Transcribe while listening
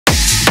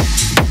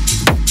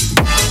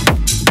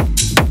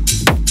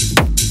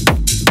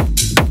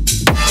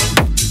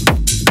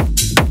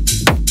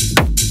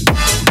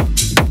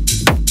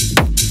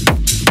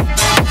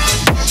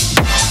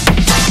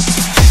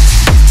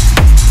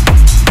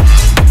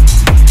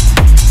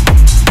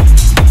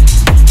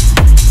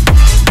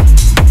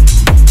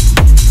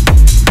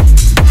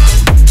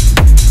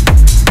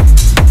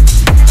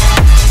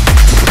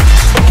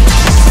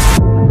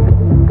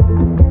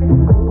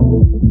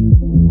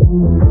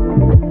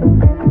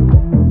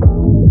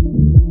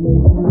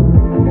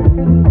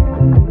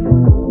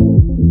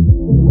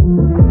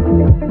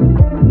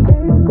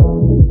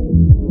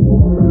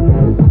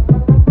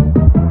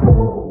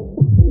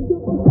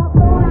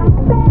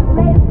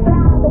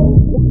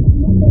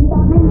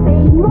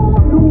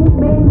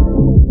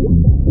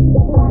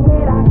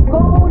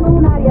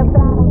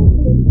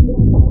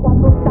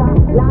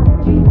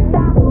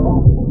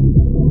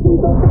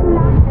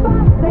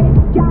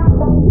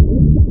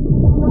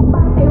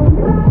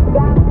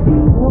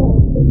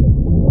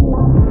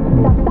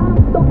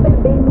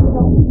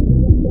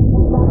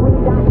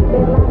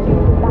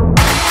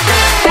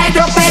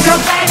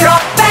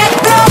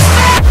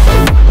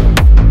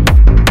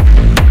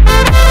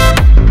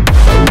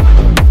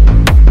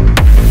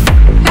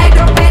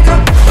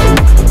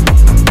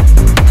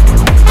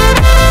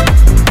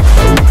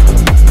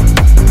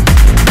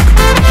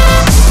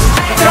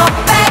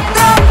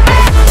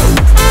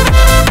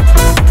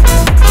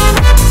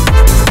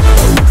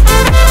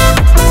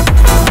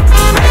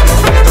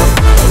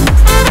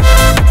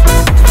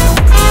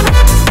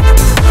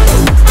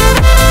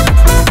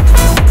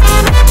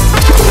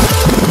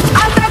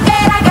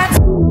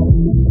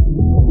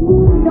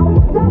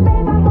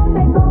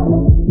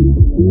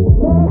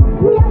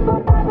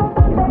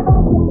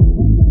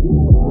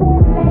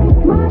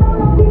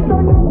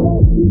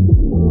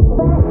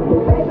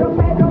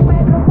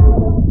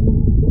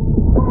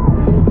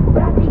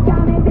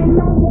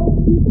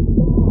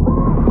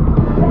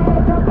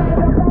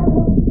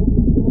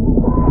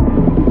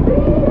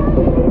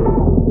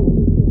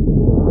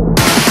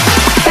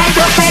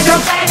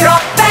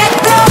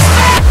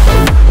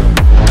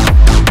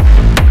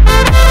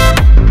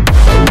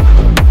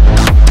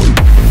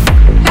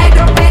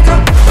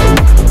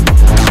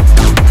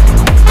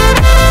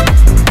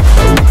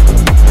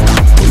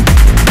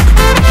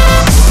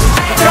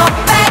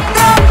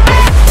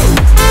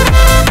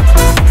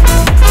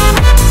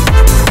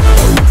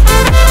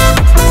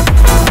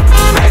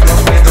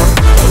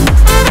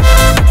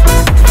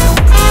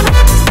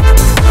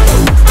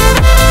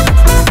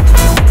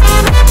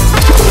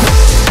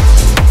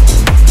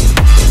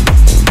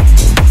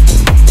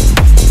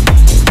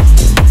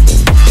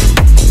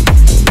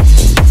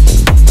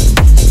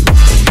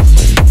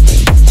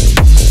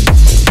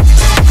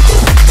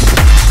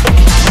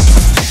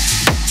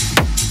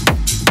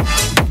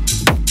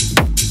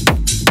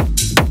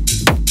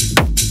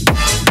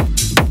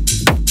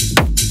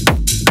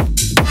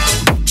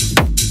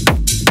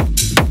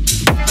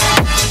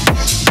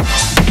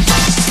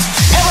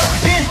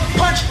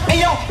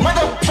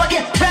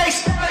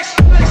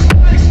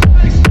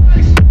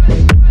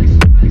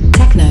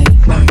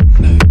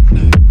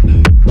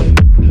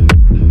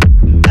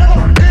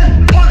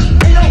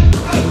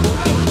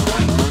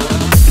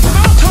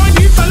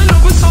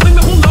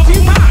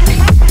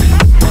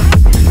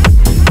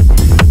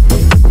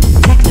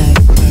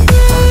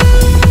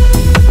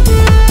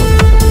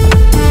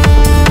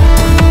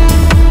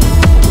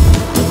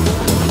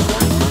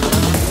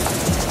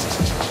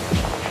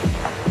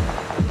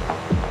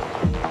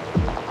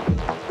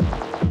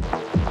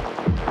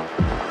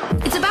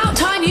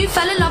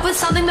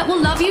something that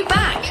will love you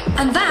back.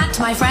 And that,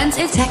 my friends,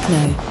 is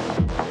techno.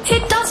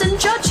 It doesn't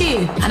judge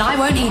you, and I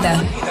won't either.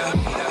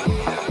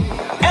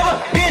 Ever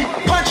been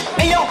punched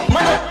in your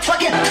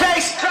motherfucking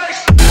face?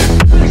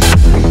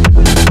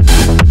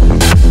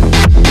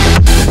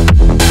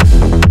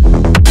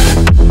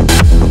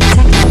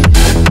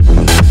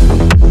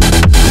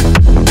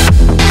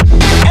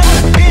 Ever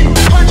been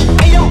punched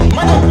in your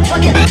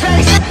motherfucking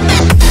face?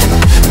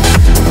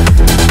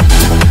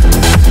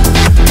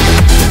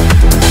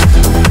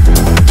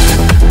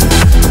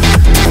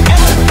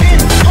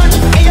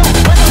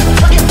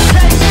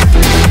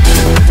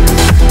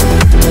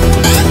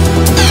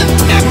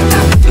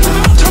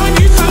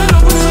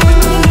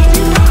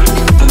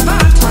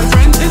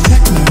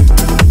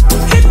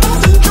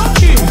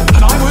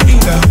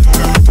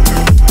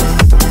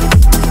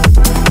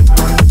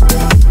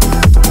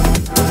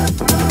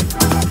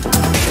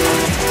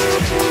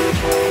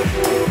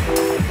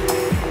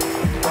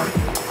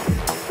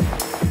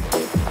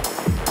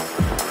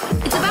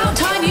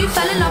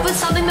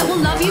 Something that will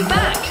love you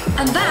back.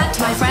 And that,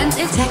 my friends,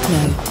 is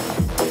techno.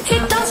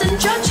 It doesn't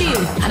judge you,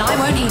 and I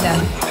won't either.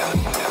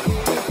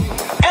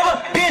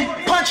 Ever been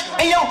punched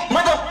in your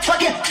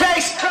motherfucking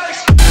face?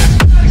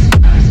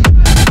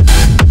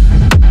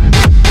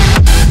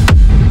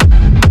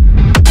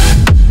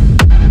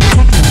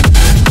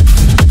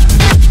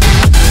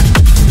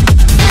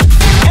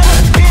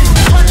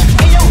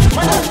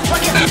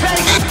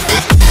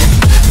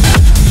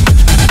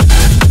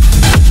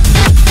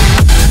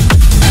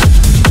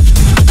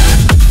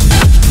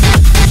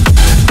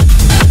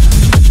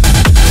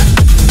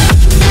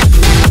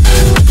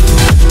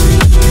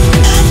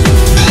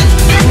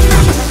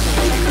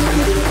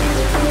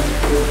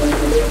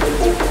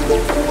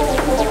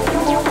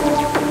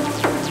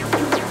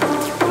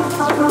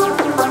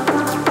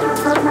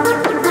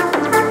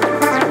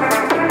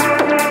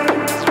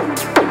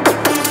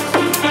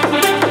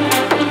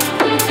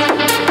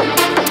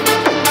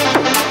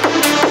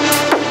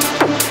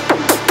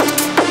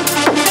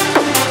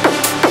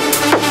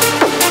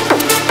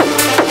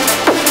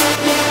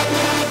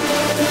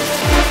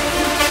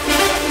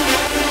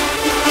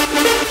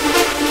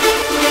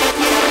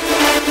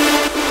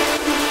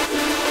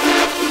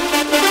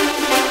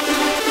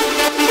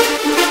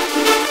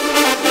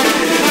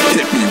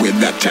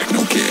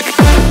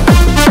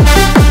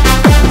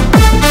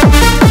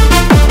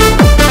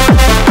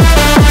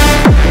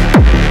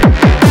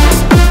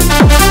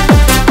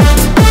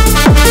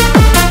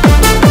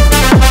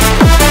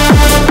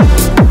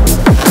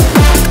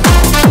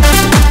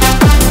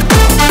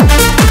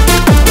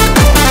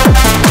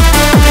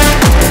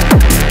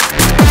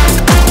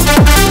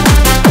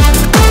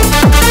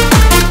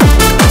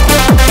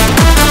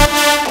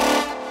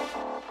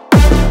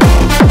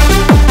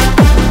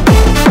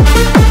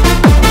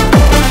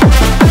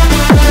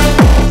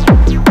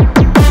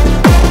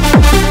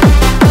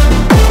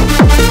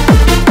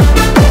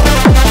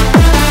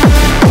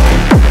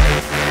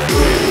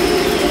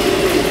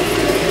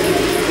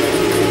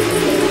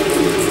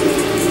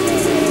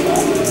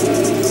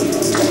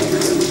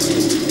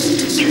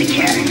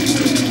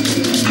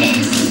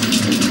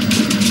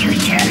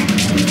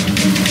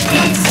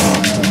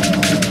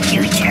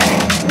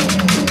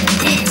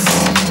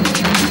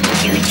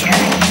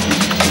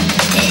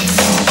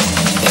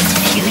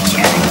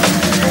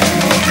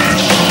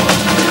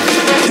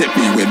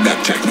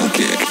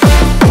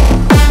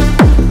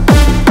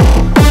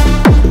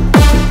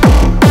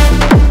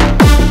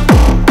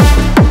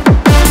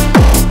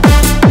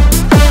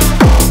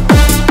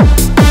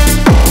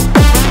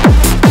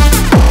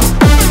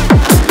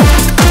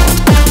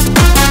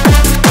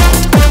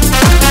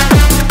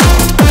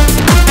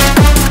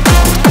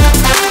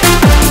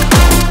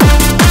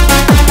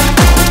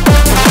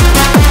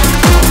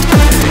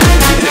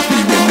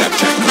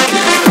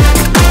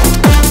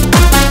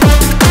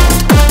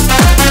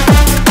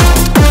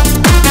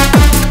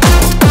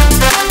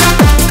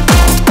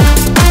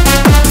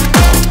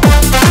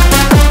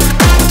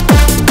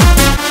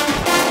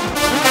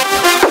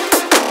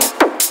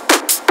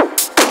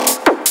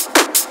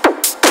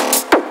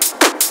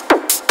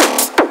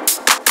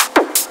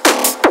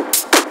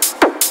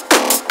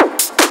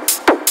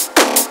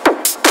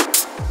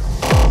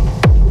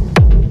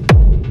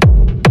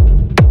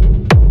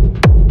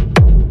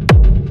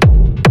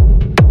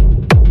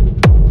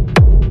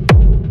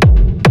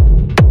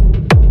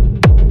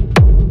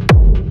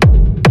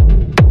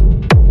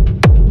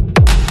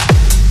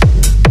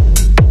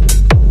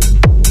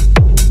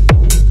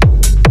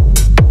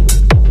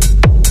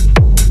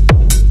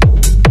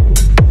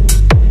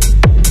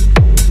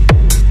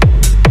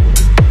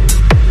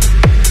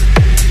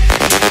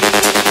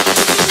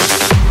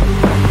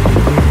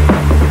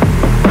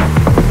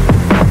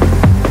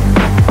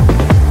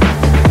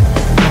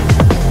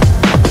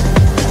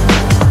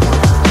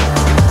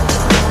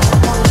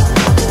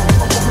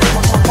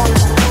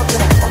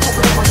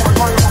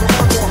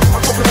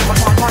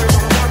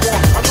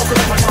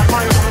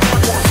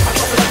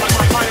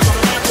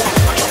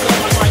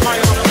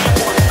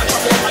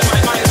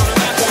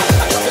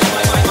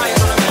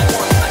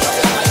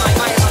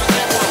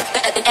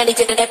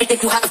 anything and everything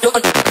you have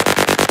done.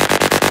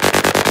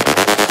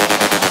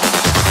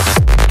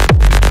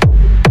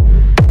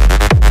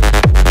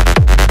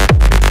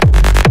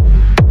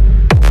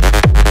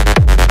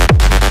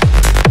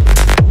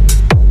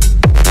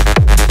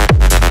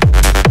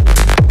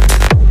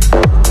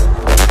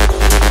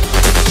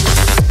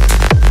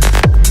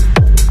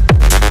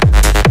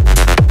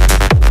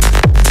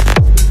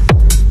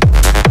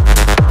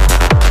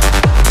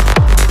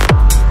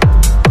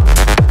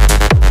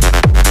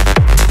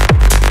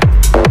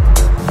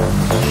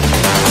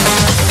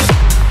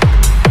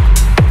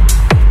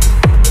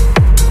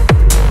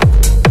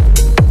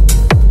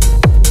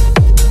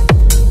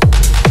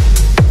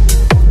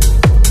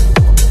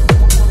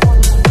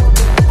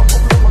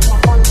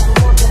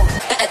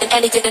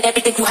 Anything and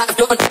everything you have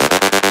done.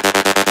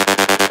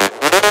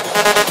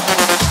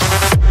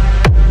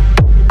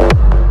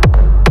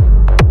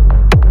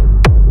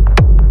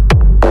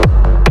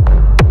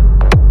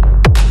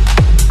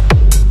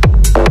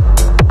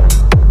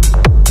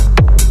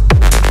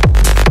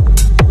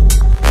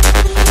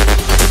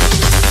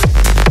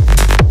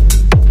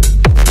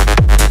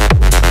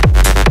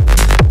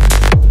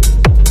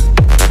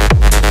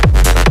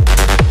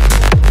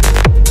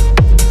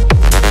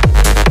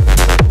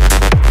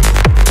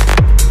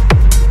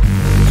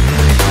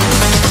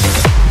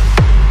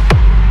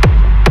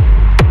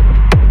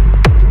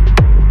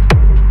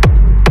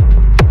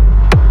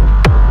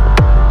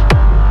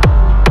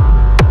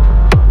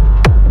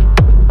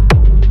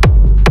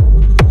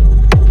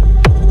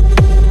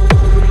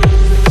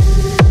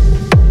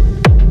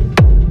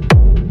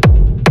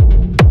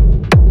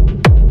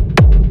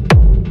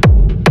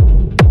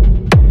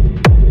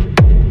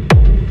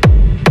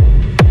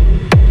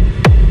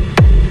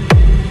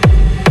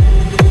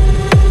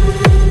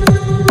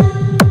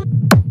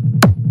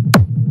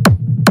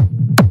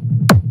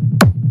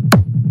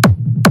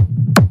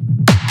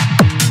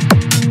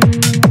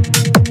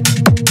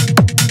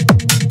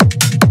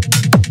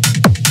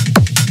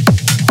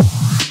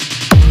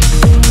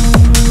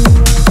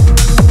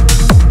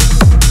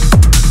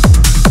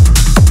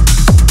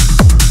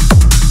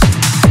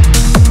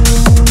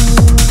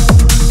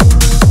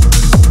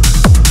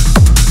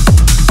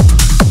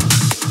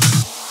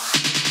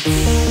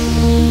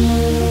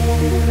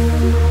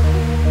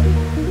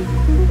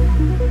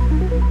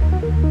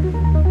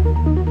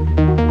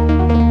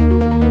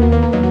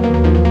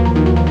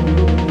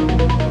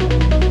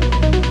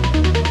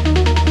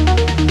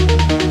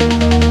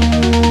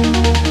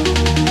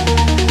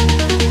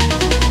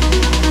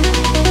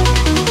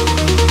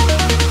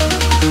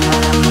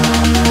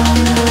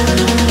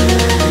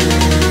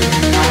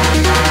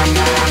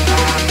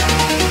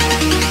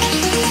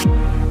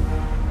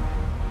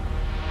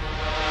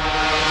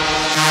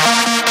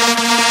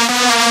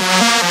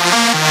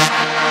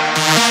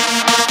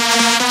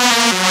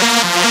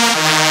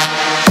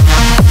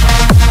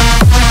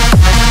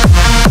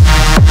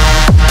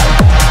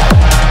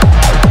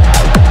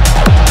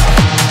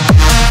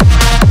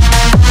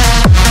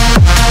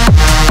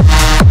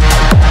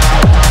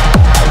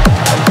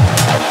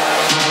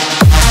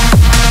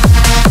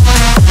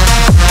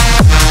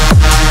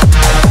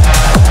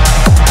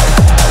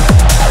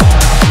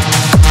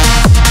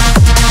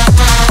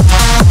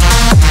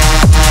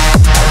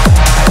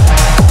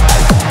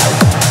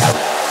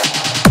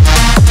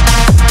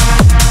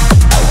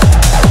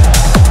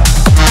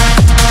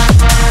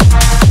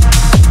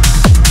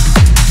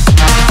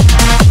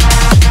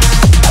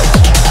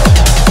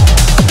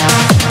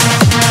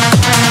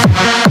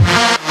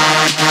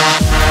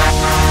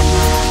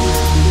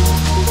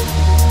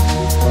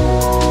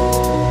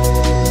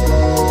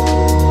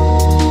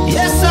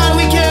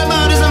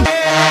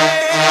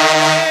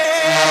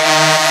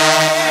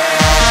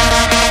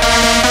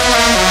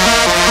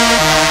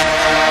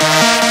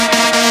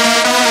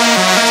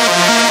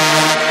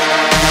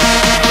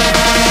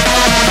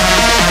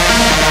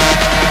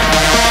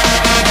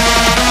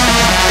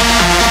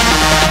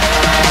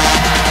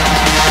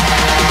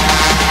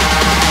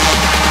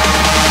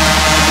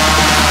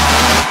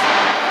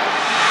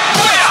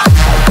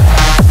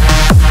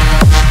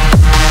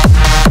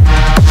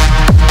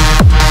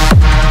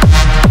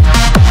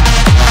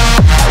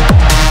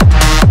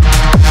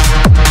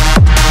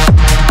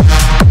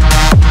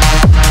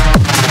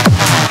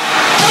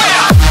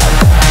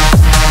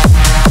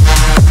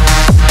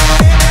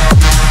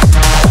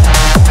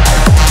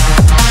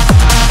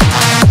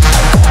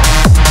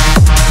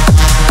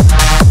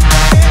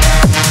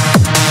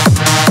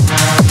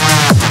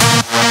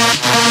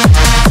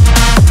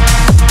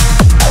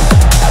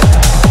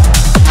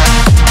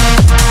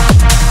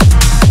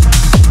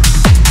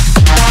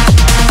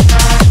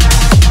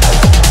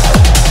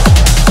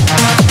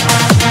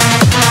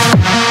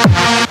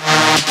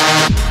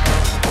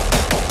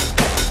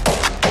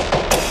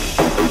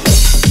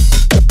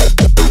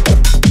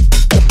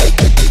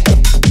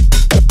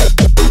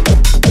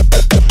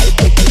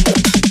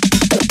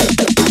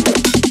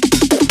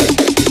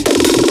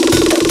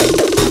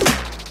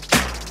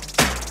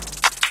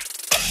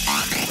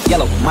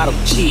 Yellow model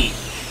cheese,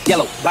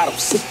 yellow bottle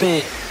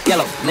sipping,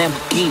 yellow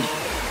Lamborghini.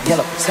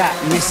 yellow top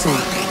missing.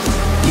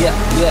 Yeah,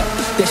 yeah,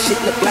 that shit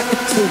look like a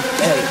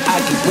tooth. Hey, I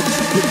get what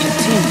you put in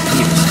 10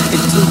 years, in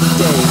 2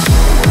 days.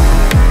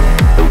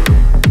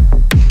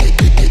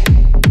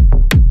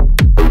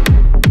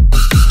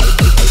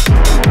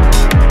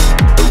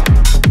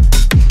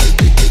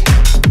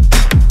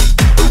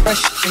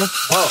 Fresh in the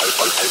fall.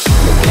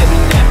 Look at me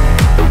now,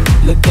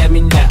 look at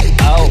me now,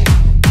 oh.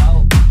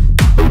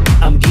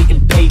 I'm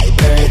getting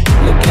paper.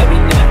 Look at me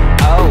now,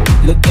 oh.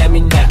 Look at me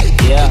now,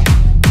 yeah.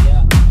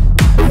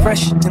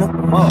 Fresh in the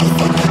fall.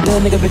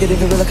 Little nigga bigger than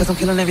gorilla, cause I'm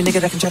killing every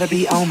nigga that can try to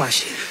be on my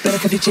shit. Better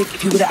cut your chick,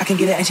 if you with it, I can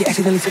get it, and she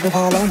accidentally took a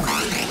fall on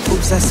my dick.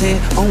 Oops, I said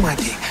on my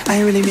dick. I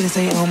ain't really mean to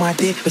say on my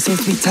dick, but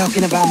since we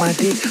talking about my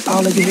dick,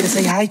 all of you here to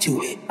say hi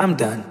to it. I'm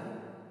done.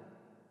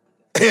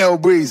 Hell,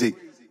 Breezy.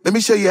 Let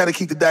me show you how to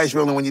keep the dice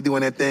rolling when you're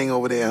doing that thing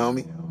over there,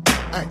 homie.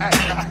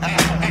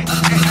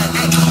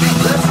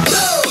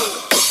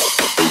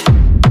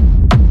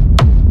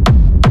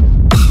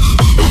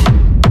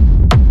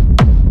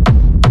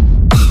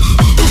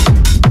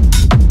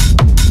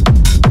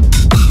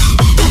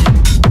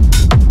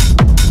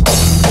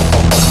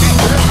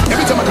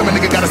 Every time I come, a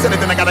nigga gotta set it,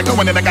 then I gotta go,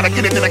 and then I gotta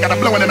get it, then I gotta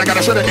blow, and then I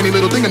gotta shut it. Any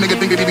little thing a nigga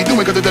think that he be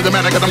doing, cause it doesn't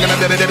matter, cause I'm gonna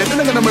dead it, then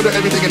I'm gonna murder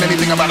everything and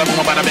anything about it, boom,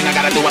 about a thing. I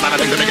gotta do a lot of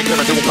things to make it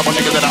clear to a couple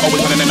niggas that I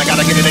always win, and then I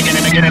gotta get it again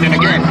and again and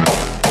again.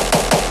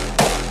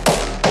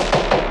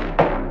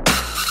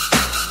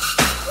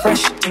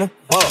 Fresh in the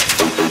fall.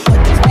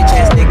 Bitch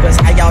ass niggas,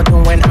 how y'all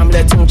doing? I'm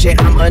Lil Tunchi,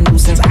 I'm a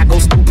nuisance. I go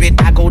stupid,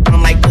 I go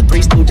dumb like the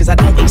Three Stooges. I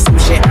don't eat some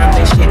shit, I'm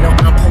that shit, no,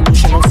 I'm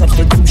pollution, no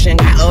substitution.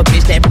 Got a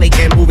bitch that play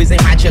in movies in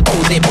my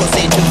jacuzzi,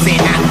 pussy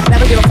juicy. I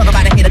never give a fuck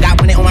about a hater, got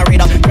money on my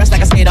radar. Dressed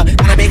like a skater,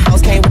 got a big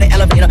house, came with an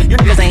elevator. You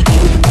niggas ain't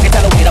eating, you can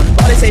tell a waiter.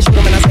 All they say shoot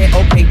 'em and I say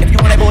okay. If you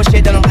want that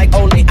bullshit, then I'm like,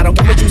 oh, late. I don't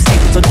care what you say,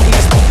 so do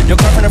this. Your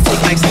girlfriend a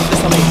freak like sleep,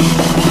 this on me.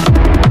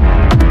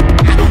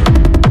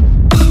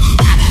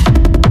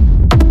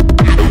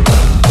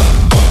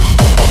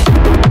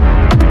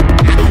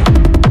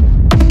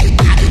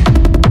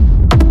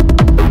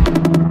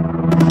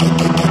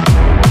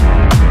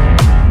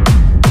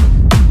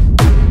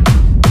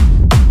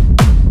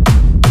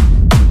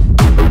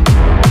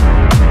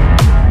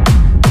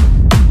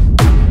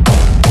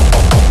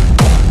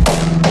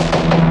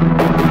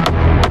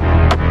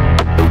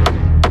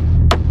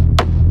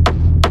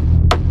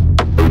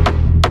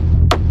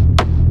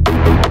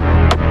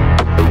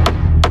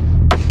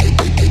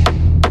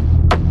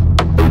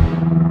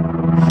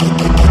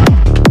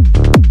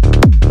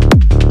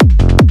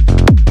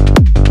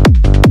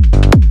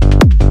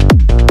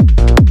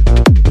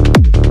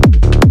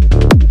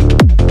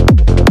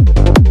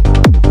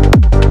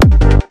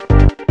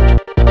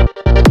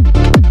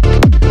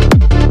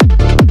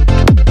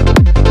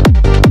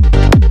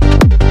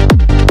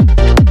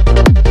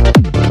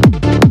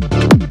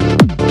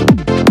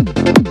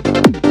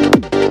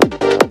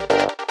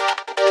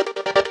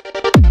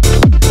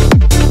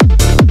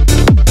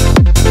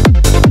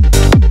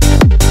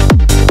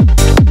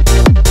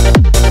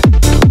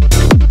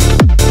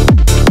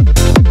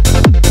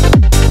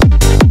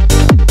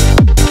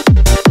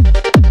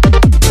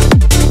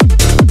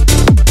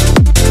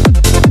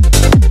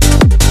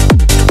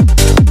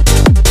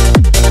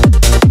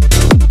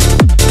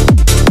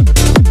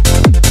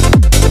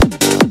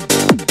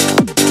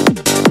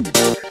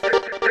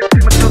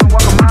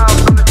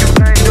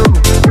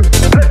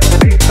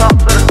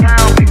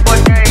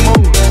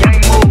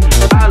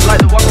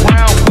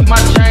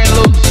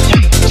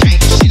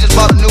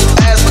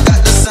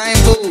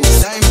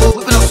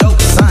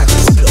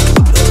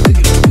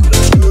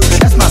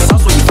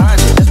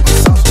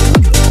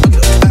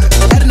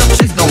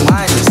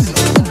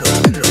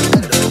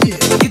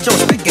 Let's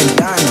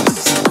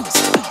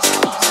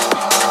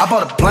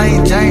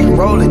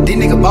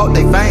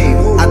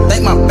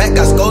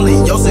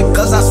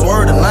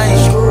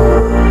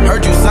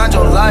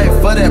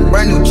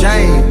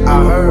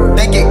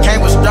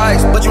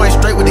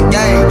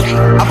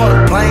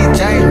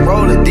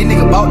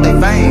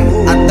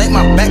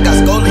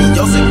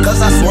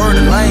go. Walk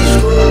it like I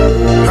talk it.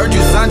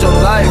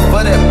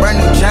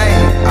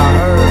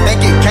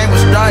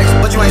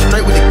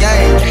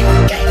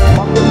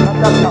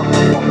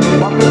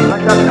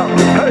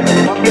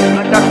 Walk it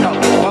like I talk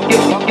it. Walk it like I talk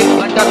it. Walk it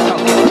like I talk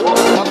it.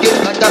 Walk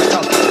it like I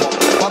talk it.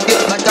 Walk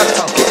it like I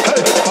talk it.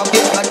 Walk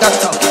it like I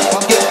talk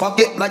it. Walk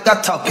it like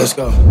I talk it. Let's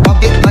go.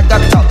 Walk it like I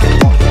talk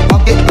it. Walk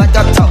it like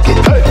I talk it.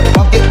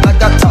 Walk it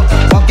like I talk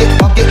it. Walk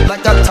it like I talk it. Walk it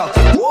like I talk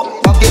it. Walk it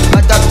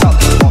like I talk it.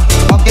 Walk it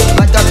like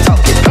I talk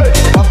it.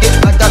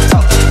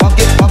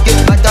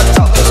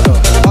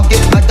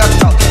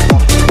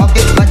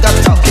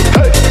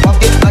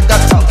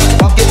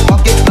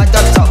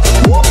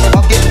 Walk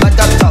it like I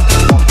talk it.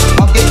 Let's go.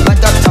 Walk it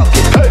like I talk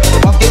it.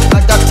 Walk it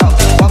like I talk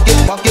it.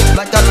 Walk it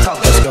like I talk it. Walk it like I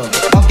talk it.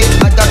 Walk it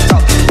like I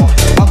talk it.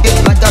 Walk it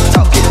like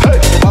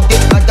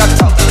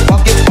I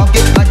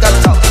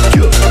talk it.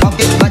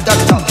 Walk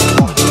it like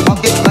I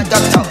talk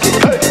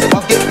it.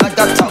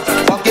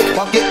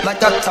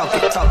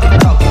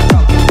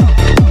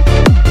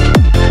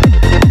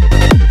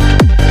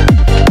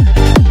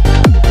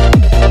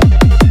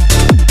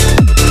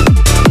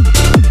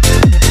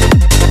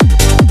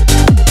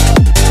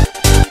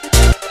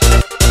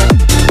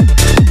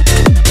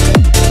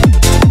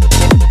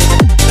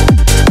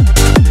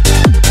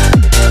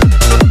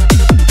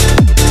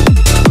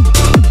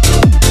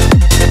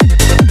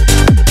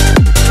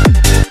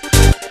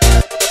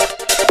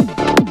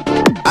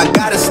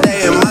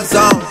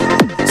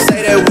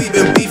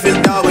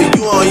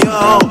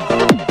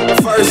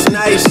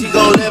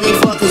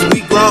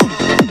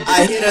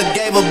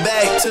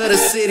 to the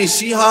city,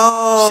 she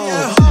home.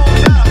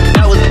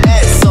 That was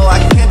that, so I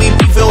can't be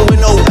beefing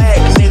with no whack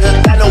nigga.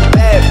 Got no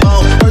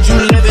backbone. Heard you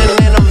living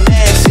in a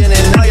mansion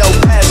and all your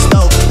past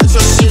though. But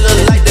your shit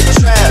look like the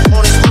trap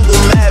on this Google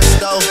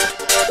Maps though.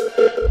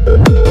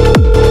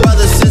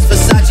 Brother since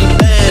Versace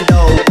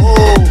Bando,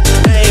 ooh,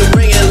 they ain't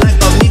ringing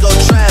like Amigo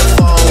trap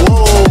phone.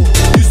 Ooh,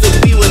 used to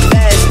be with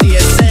Nasty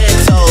and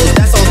Santos.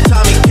 That's on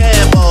Tommy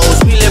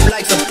Campbell's. We live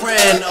like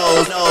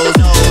Sopranos. No.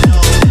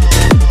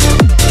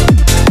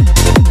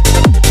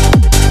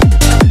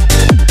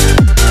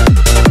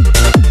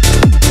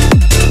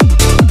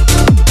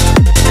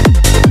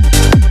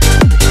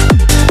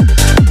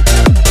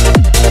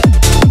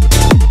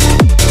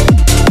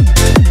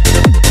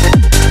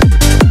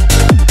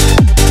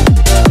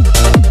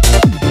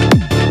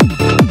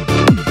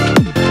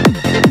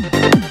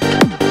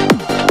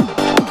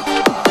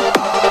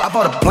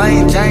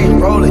 Plain Jane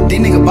rolling, these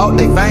niggas bought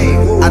they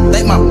fame. I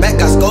think my back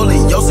got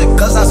scoliosis,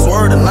 cause I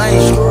swerved the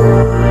lane.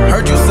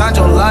 Heard you signed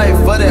your life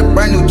for that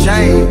brand new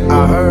chain.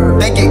 I heard,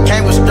 think it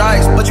came with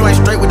stripes, but you ain't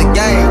straight with the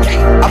game.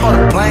 I bought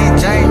a plain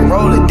Jane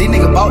rolling, these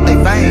niggas bought they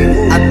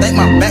fame. I think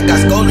my back got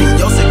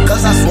scoliosis,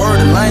 cause I swerved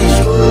the lane.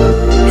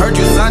 Heard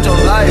you signed your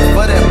life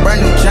for that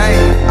brand new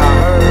chain. I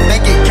heard,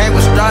 think it came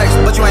with stripes,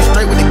 but you ain't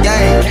straight with the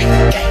game.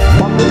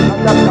 Walk it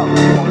like that talk,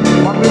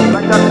 walk it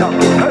like that talk,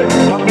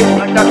 walk it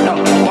like that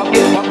talk,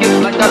 walk it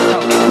like that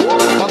talk,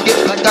 walk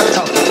it like that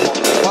talk,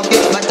 walk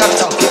it like that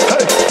talk,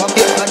 walk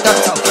it like that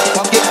talk,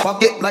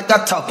 walk it like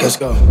that talk. Let's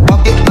go.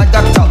 Walk it like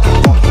that talk,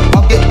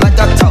 walk it like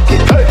that talk,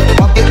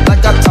 walk it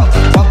like that talk,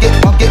 walk it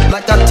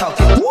like that talk,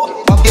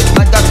 walk it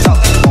like that talk, walk it like that talk,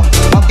 walk it like that talk,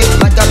 walk it like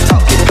that talk. Let's go. Walk it like that talk, walk it like that talk, walk it like that talk, walk it like that talk, walk it like that talk, walk it like that talk,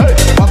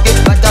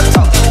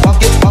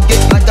 walk it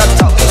like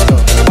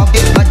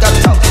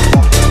that talk,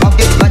 walk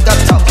it like that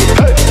talk. Let's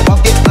go.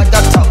 Walk it like that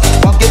talk,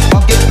 walk it like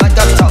that talk,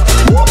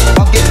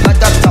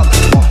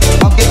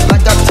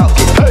 walk it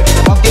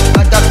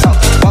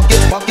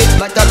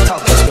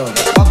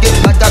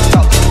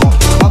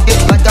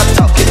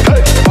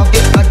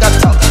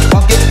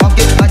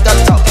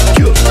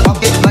like that talk, walk it like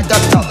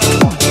that talk, walk it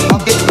like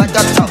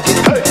that talk,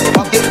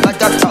 walk it like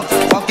that talk,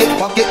 walk it like that talk,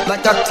 walk it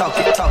like that talk,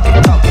 talk.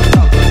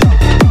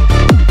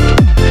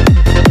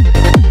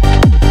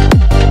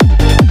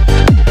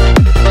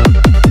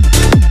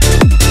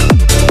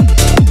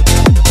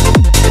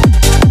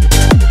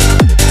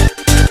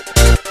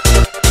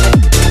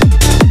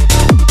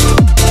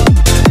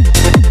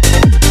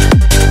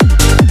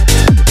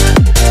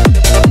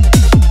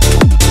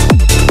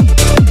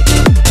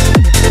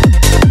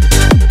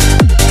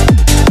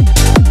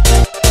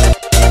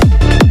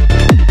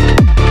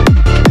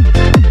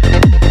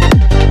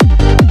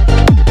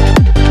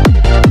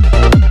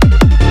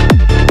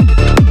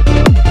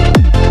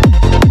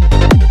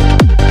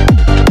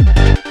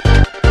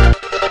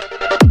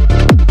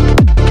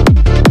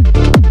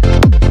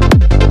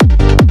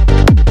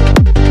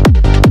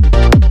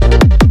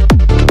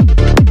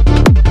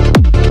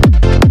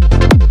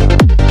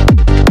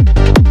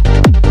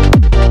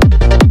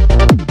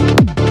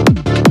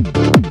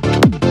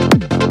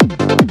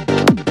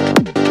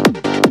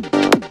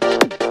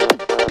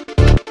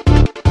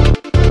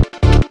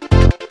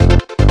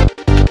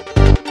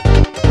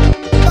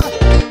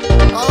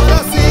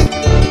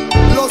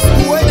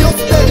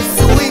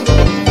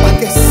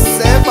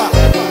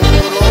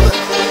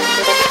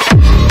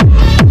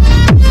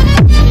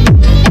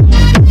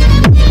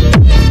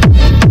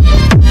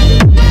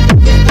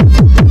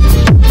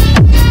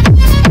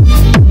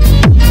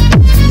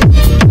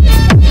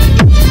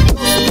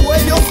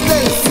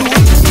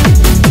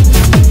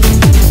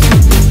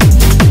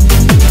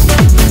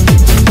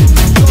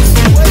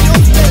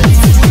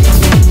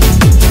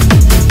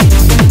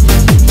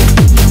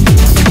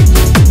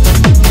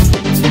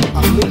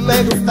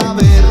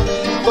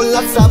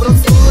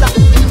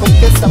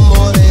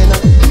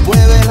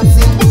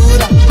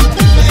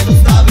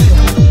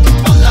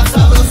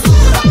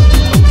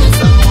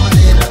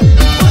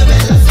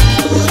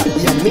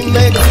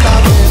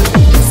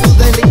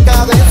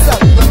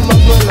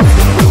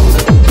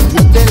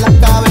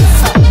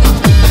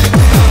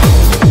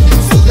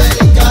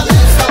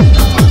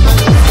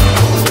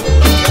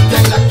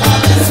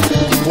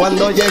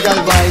 Cuando llega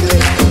al baile,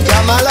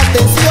 llama la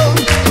atención.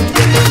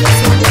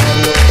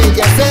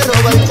 Ella se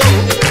roba el show,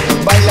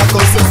 baila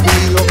con su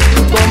estilo,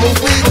 como un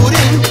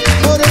figurín.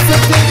 Por eso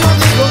es que yo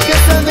digo que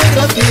esa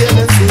negra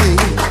tiene swing.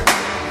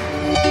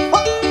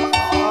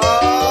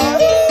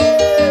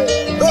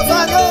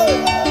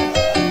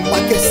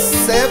 Pa' que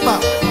sepa,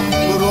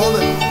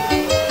 brother.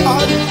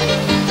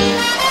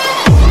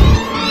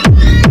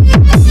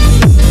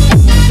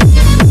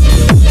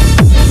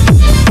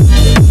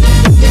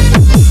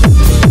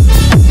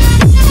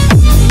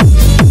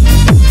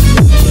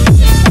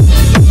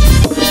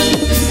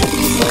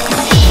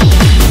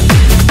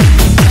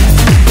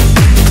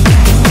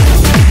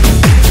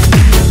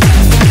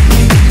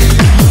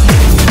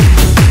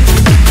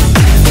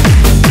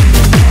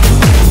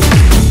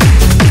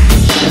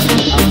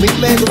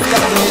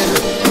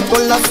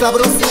 La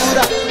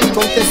sabrosura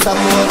con que esa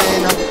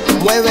morena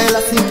mueve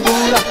la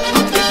cintura. A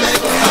mí me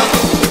gusta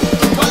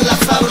con la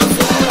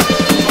sabrosura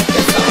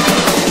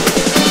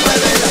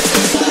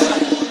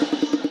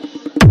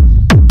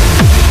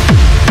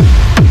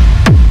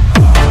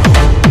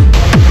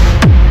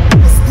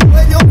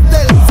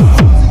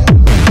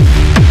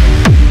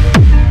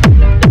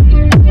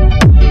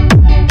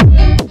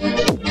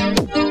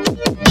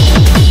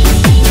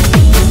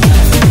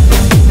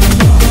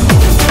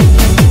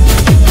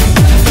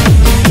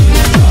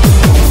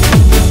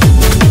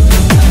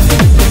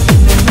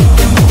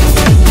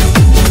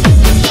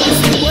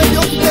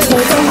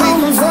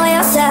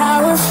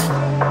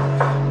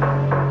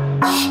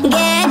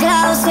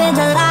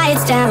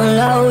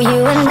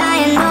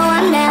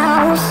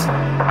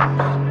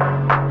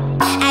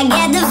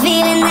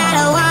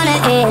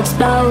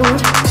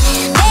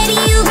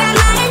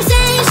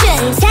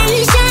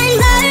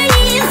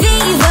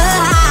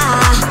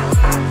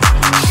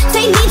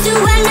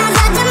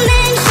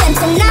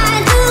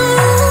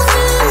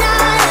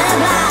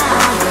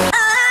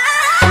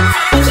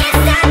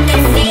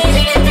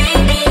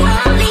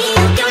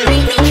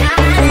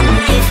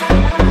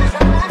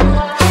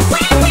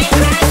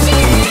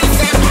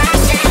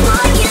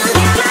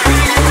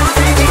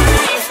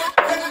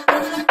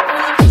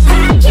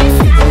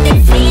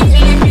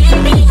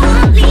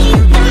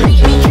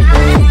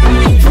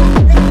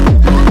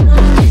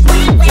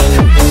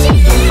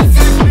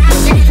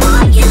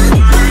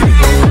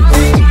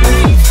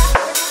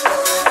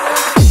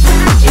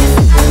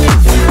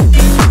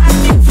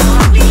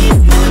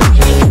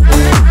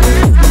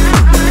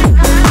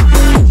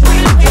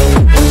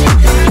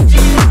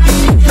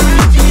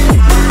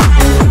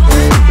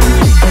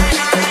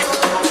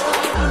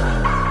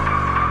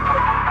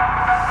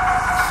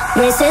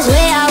This is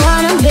where I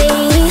wanna be.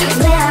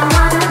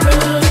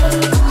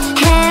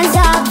 Hands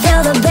up,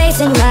 feel the bass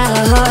in my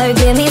heart.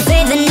 Give me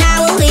faith and I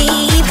will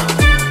leave.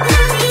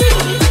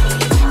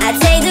 I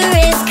take the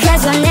risk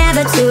cause I'm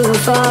never too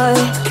far.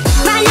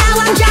 Right now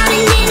I'm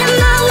drowning in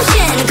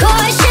emotion.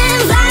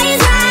 Caution flies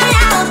right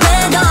out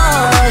the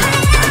door.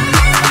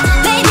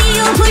 Baby,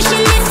 you're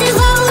pushing this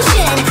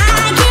devotion.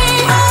 I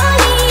can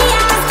only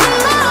ask for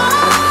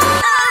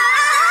more.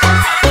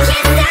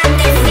 Can't stop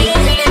this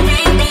feeling,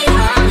 baby.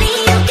 Only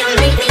you can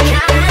make me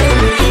come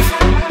alive.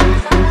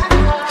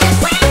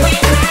 When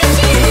we're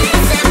crashing,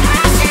 it's a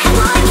passion.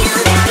 For you,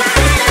 got my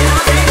heart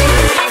overnight.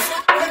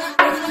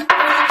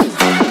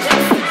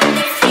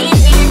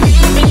 Feeling,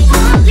 baby.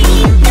 Only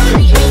you can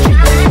make me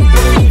come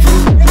alive.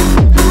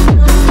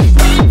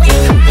 When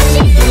we're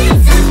crashing,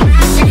 it's a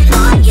passion.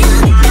 For you,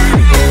 got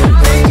my heart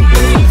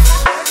overnight.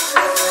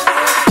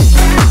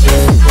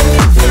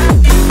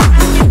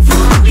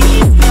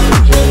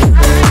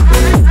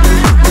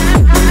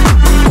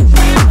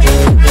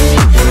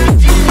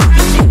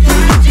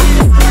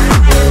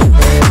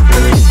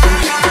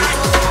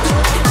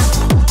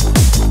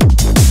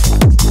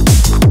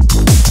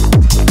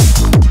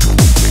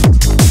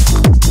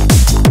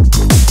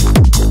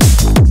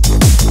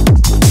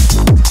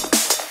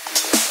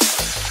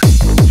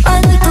 I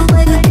like the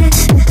way you kiss.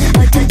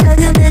 I can tell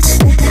you this.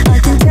 I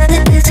can tell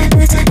it this.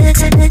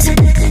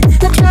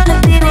 Not trying to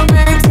be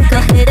romantic.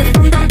 I hit it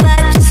from the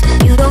back. Just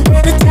you don't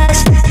get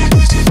attached.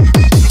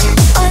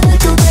 I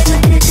like the way you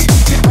kiss.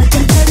 I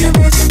can tell you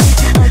this.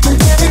 I can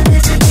tell it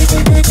this.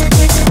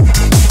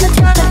 Not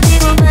trying to be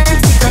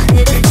romantic. I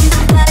hit it from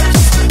the back.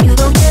 Just you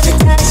don't get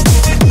attached.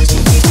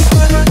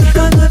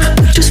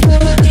 Just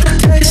follow the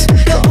taste.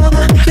 You're all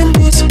you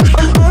need.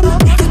 I'm on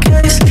the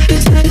case. You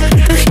take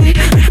the heat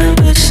and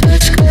we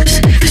search case.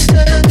 You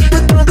stay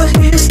with all the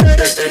heat.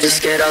 They're just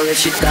scared I'll let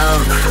you down.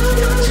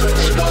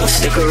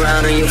 Stick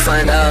around and you'll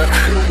find out.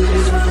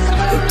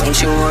 Don't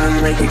you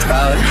wanna make me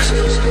proud?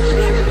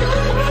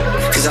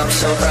 Cause I'm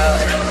so proud,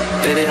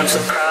 baby, I'm so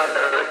proud.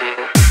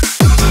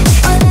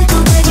 I like the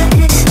way you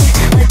kiss.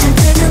 I can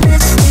tell you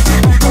this.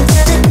 I can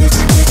tell it this.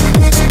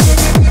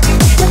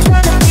 Not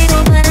trying to be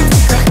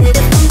romantic. I hit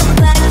it from the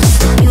back.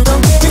 So you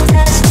don't get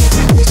attached.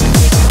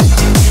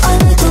 I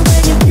like the way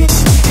you kiss.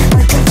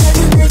 I can tell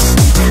you this.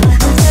 I can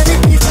tell it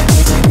this.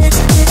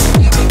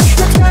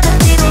 Not trying to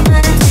be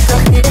romantic. I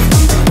hit it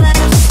from the back.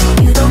 So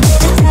you don't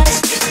get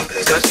attached.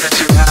 Just that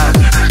you have,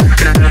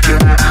 can I help you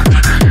out?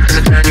 Does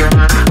it turn you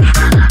on?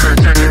 Can I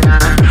turn you on?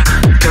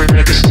 Can we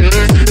make a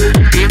scene?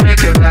 Do you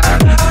make it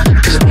loud?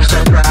 Cause I'm so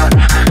proud,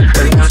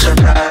 baby, I'm so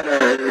proud.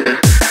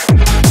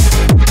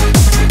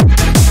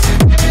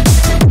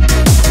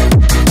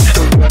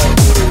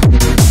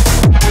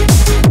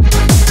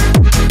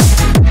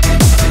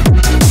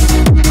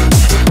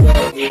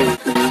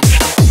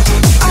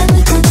 I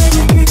like the way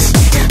you kiss.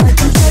 I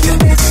can tell you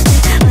this.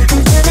 I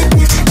can tell it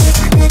this.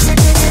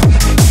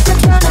 Not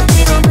trying to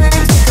be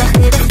romantic. I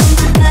hit it from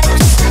the back.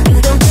 Just you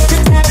don't get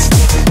attached.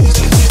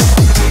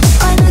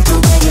 I like the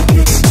way you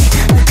kiss.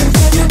 I can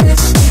tell you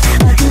this.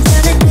 I can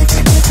tell it this.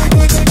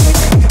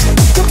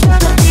 Not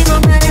trying to be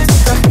romantic.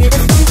 I hit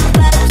it from the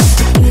back.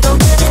 Just you don't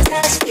get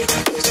attached.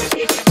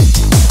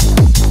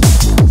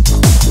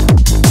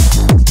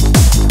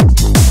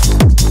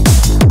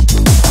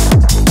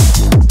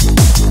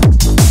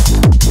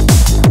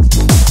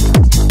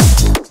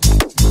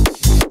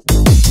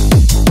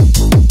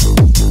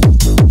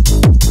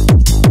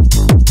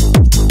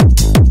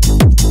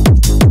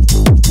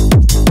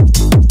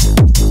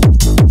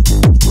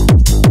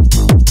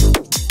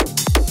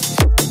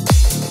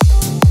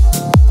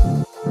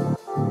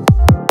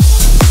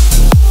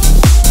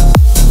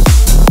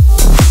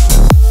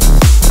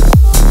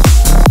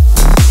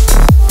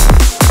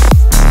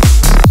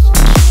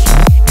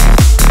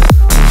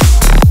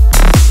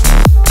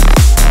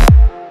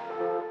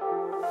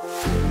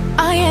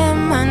 I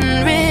am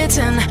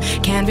unwritten,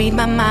 can't read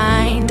my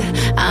mind,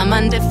 I'm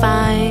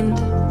undefined.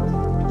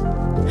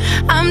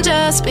 I'm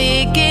just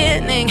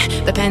beginning,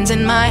 the pen's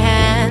in my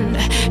hand,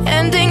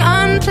 ending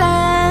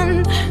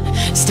unplanned.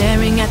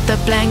 Staring at the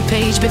blank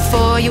page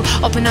before you,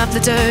 open up the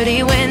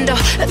dirty window,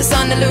 let the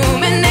sun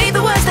illuminate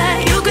the words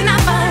that you could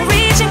not find.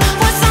 Reaching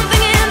for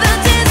something in the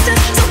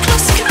distance, so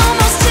close you can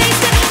almost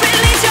taste it.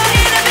 Release your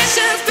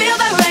inhibitions, feel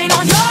the rain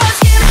on your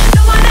skin.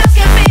 No one else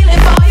can feel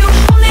it for you,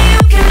 only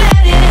you can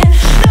let it in.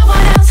 No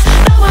one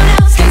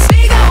else can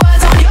speak the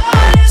words on your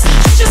lips.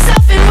 Shoot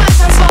yourself in words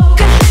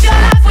unspoken, live your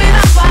life with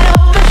eyes wide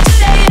open.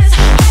 Today is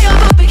where your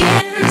book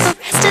begins, the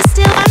rest is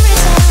still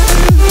unwritten.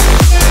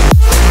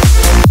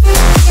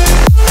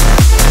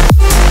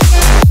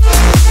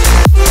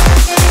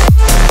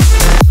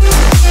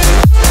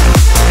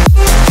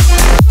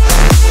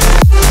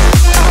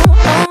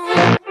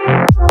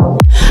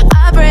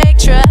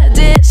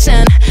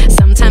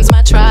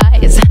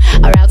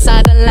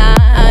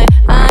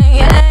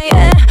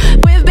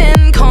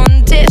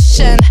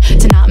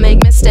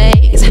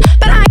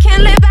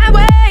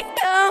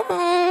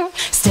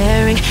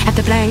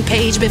 blank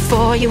page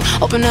before you.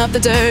 Open up the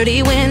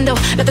dirty window,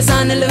 let the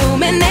sun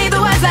illuminate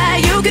the words that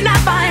you could not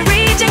find.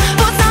 Reaching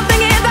for something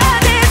in the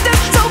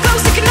distance, so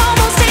close you can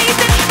almost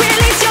taste it.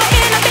 Release your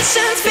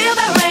inhibitions, feel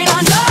the rain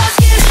on your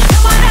skin. No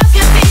one else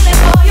can feel it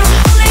for you,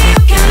 only you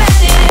can let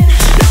it in.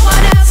 No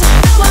one else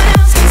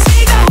can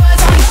speak the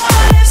words on your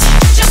lips.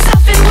 Put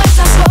yourself in words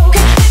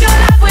unspoken, live your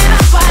life with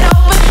eyes wide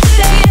open.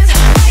 Today is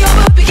where your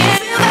book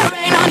begins. Feel the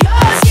rain on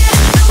your skin.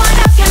 No one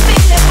else can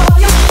feel it for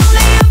you,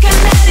 only you can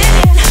let it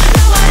in.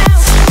 No one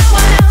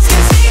else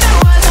can speak the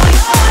words on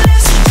your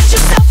lips. Put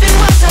yourself in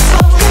words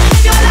unspoken,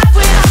 live your life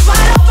with eyes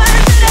wide open.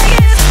 Today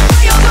is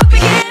where your book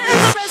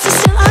begins. The rest is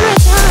still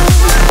unwritten.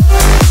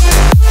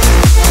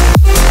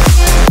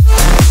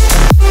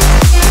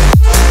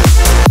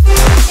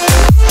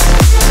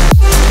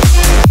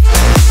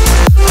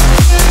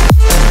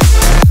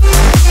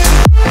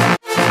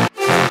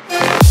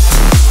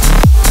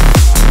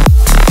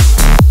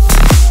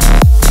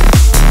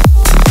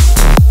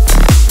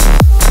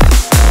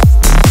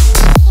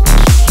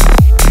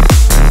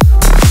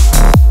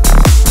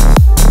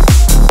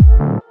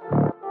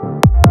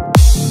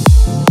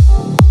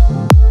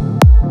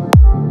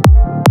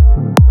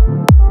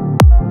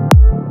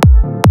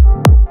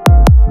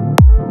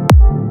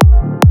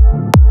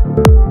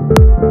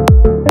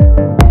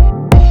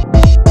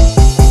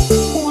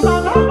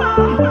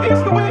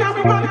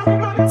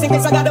 Think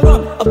this I got the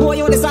rum. A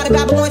boy on the side of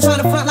Babylon trying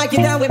to front like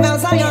you're down with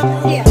Mount Zion.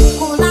 Yeah.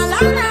 Ooh la la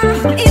la,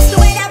 it's the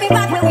way that we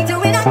rock when we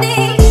doing our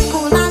thing.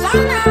 Ooh la la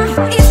la,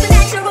 it's the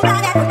natural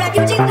vibe that the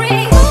refugee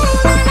bring.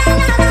 Ooh la la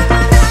la la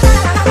la la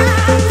la la la.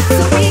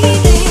 So we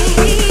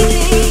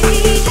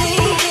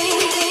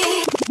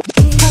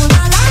ooh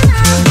la la la,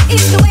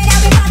 it's the way that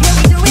we rock when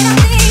we doing our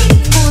thing.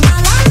 Ooh la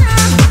la la,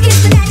 it's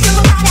the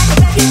natural vibe that the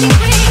refugee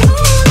bring.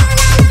 Ooh la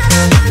la la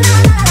la la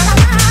la la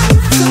la.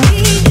 So we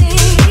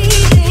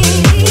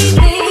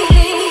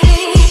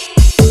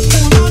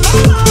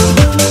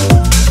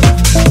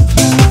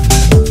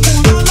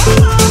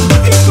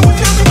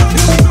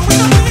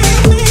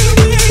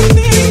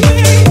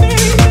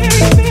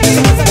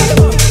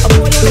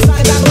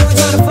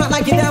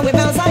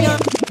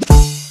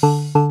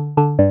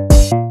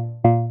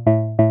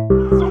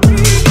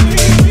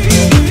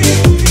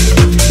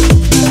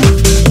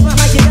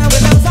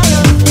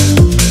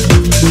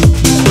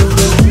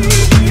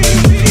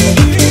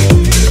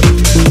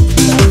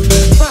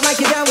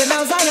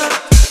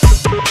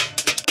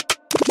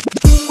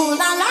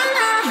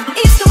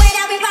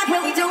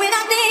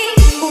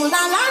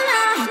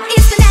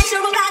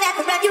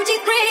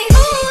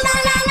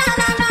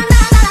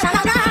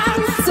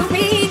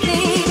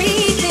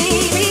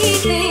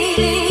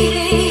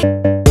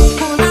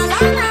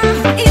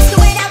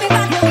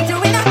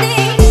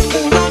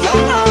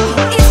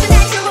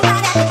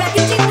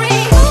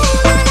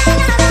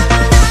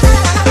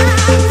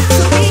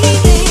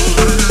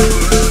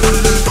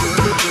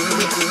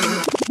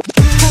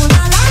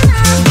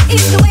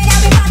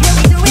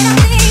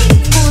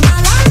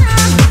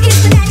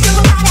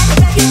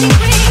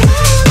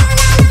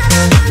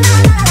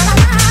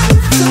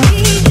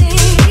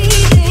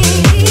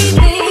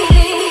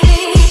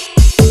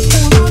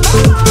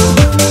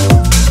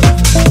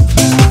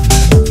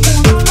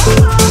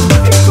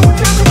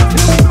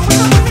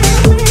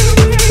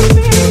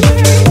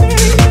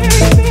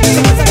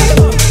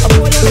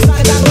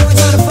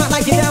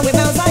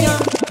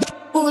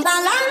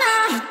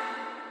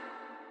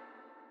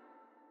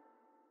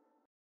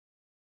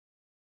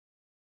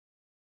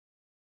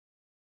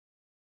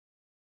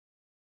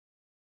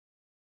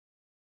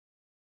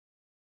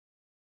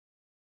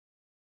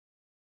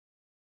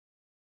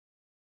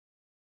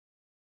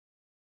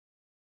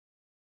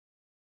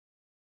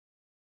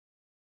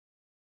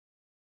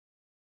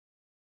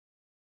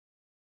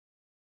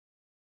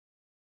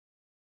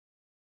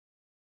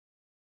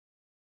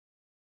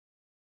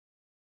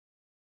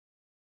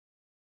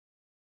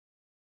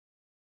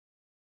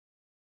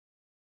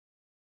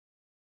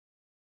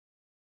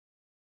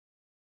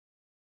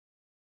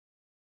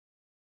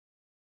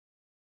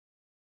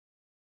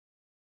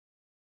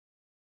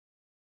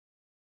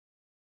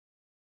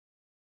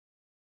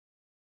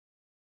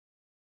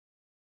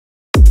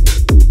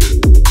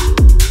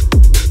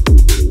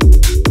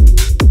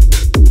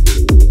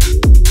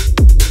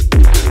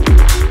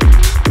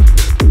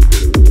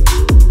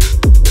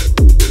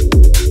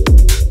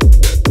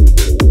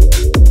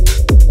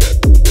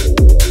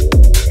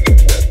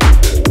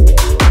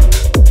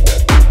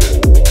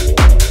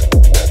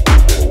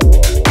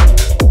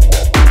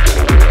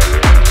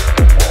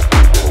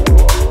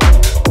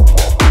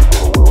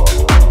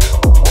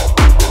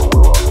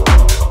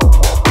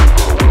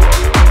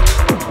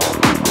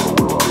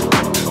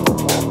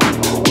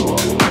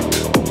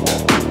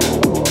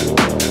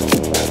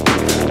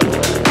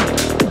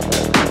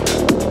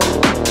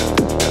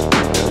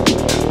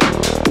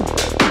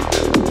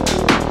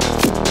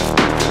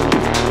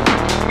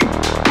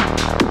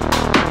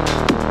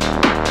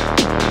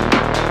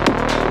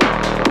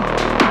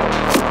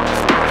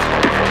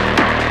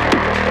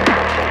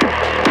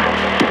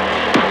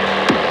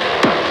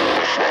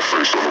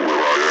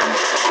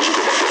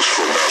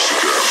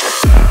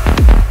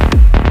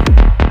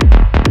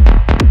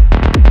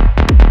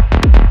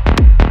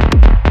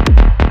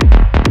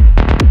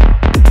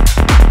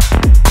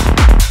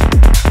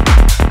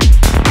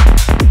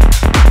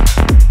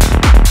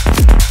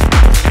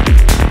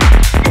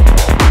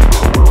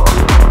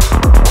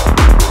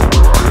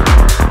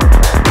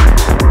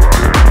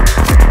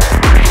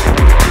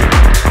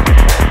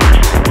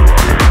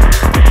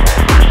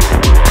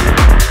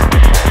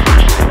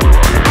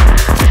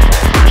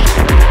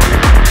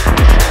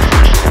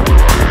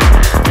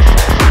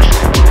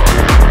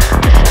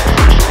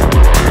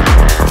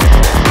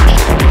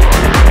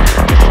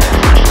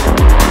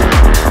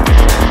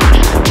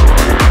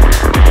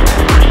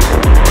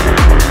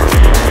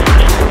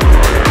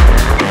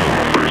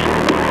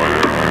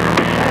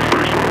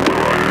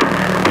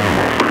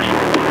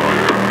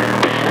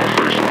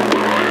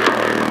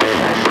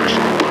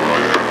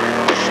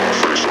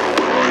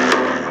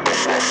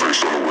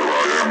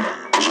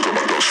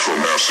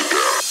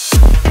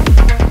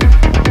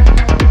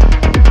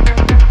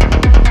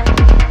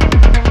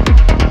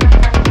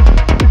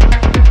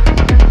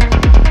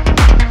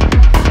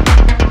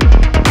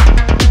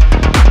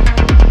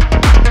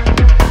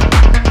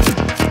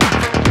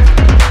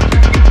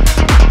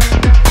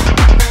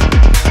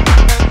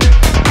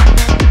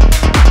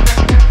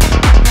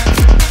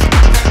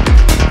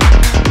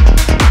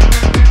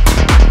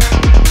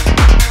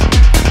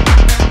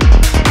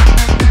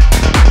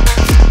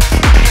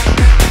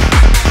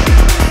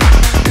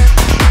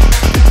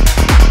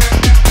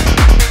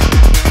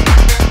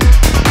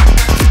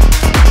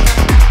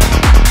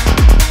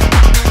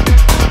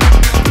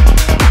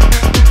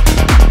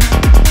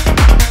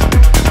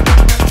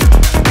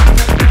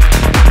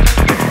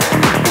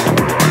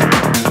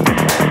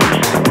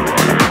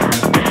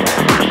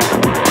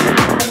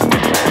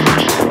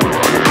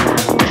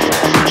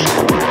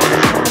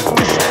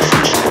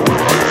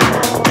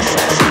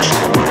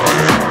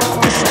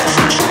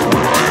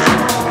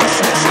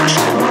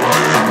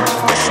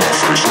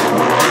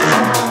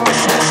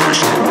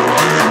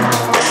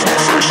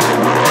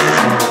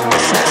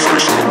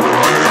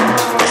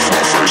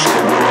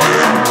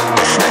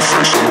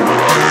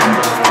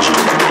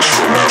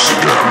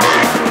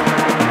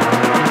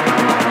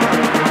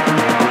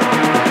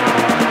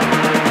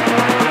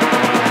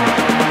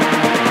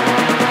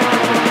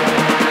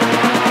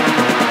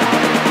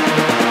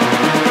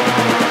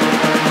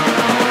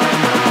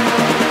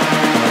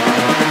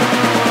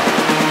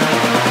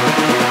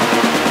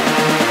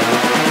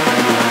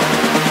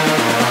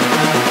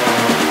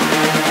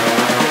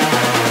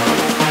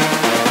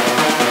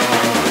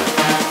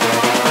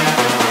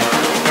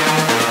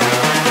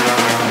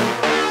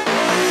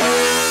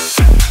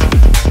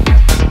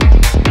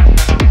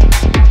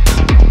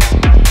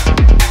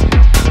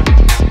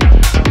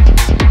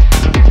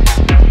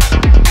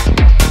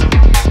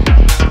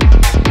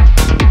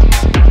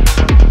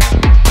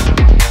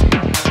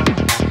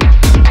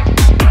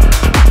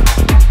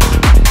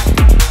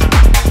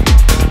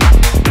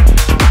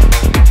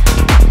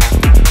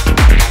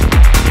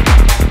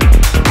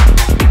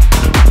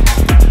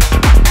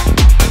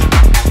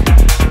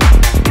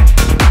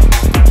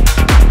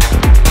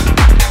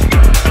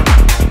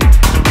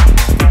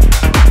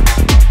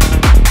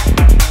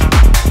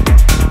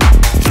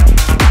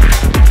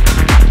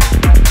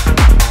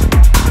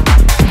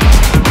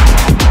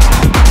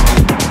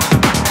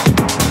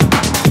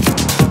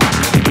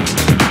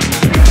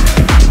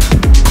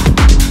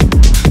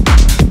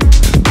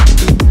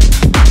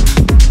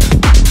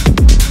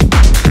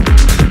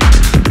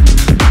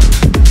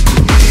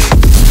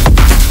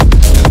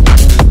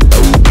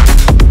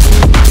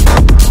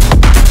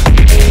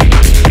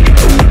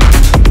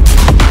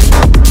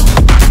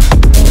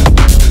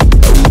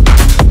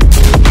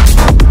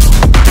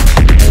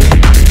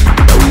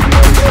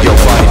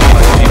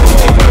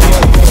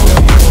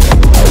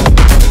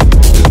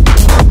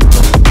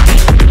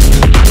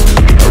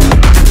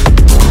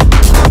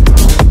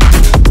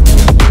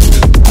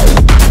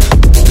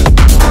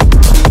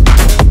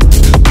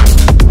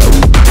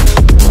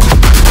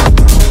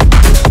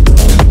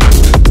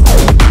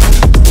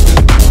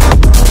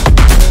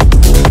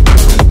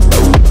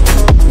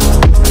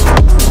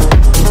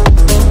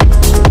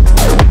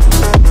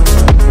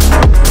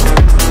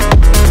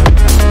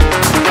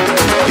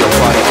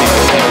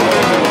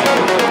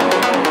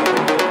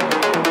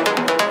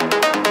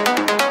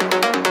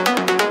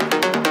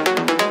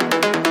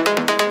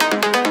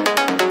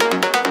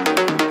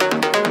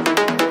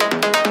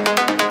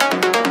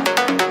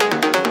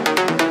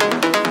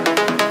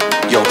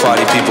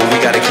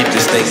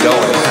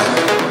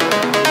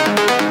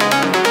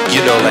You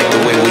know, like the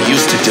way we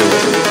used to do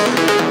it.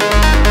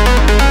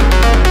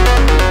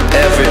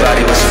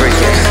 Everybody was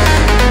freaking.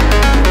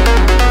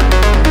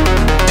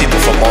 People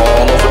from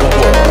all over the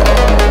world.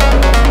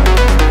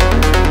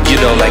 You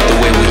know, like the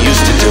way we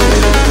used to do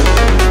it.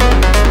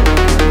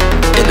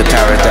 In the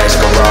Paradise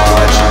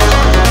Garage.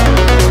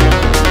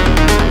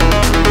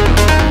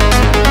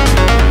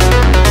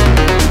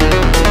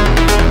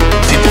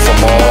 People from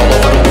all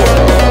over the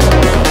world.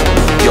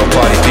 Yo,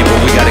 party people,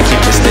 we gotta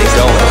keep this thing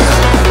going.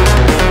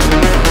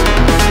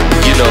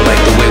 You know,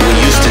 like the way we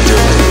used to do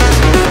it.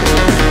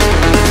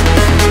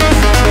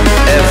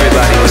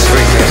 Everybody was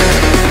freaking.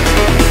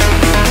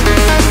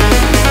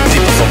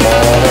 People from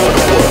all over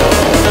the world.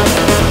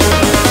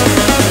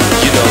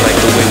 You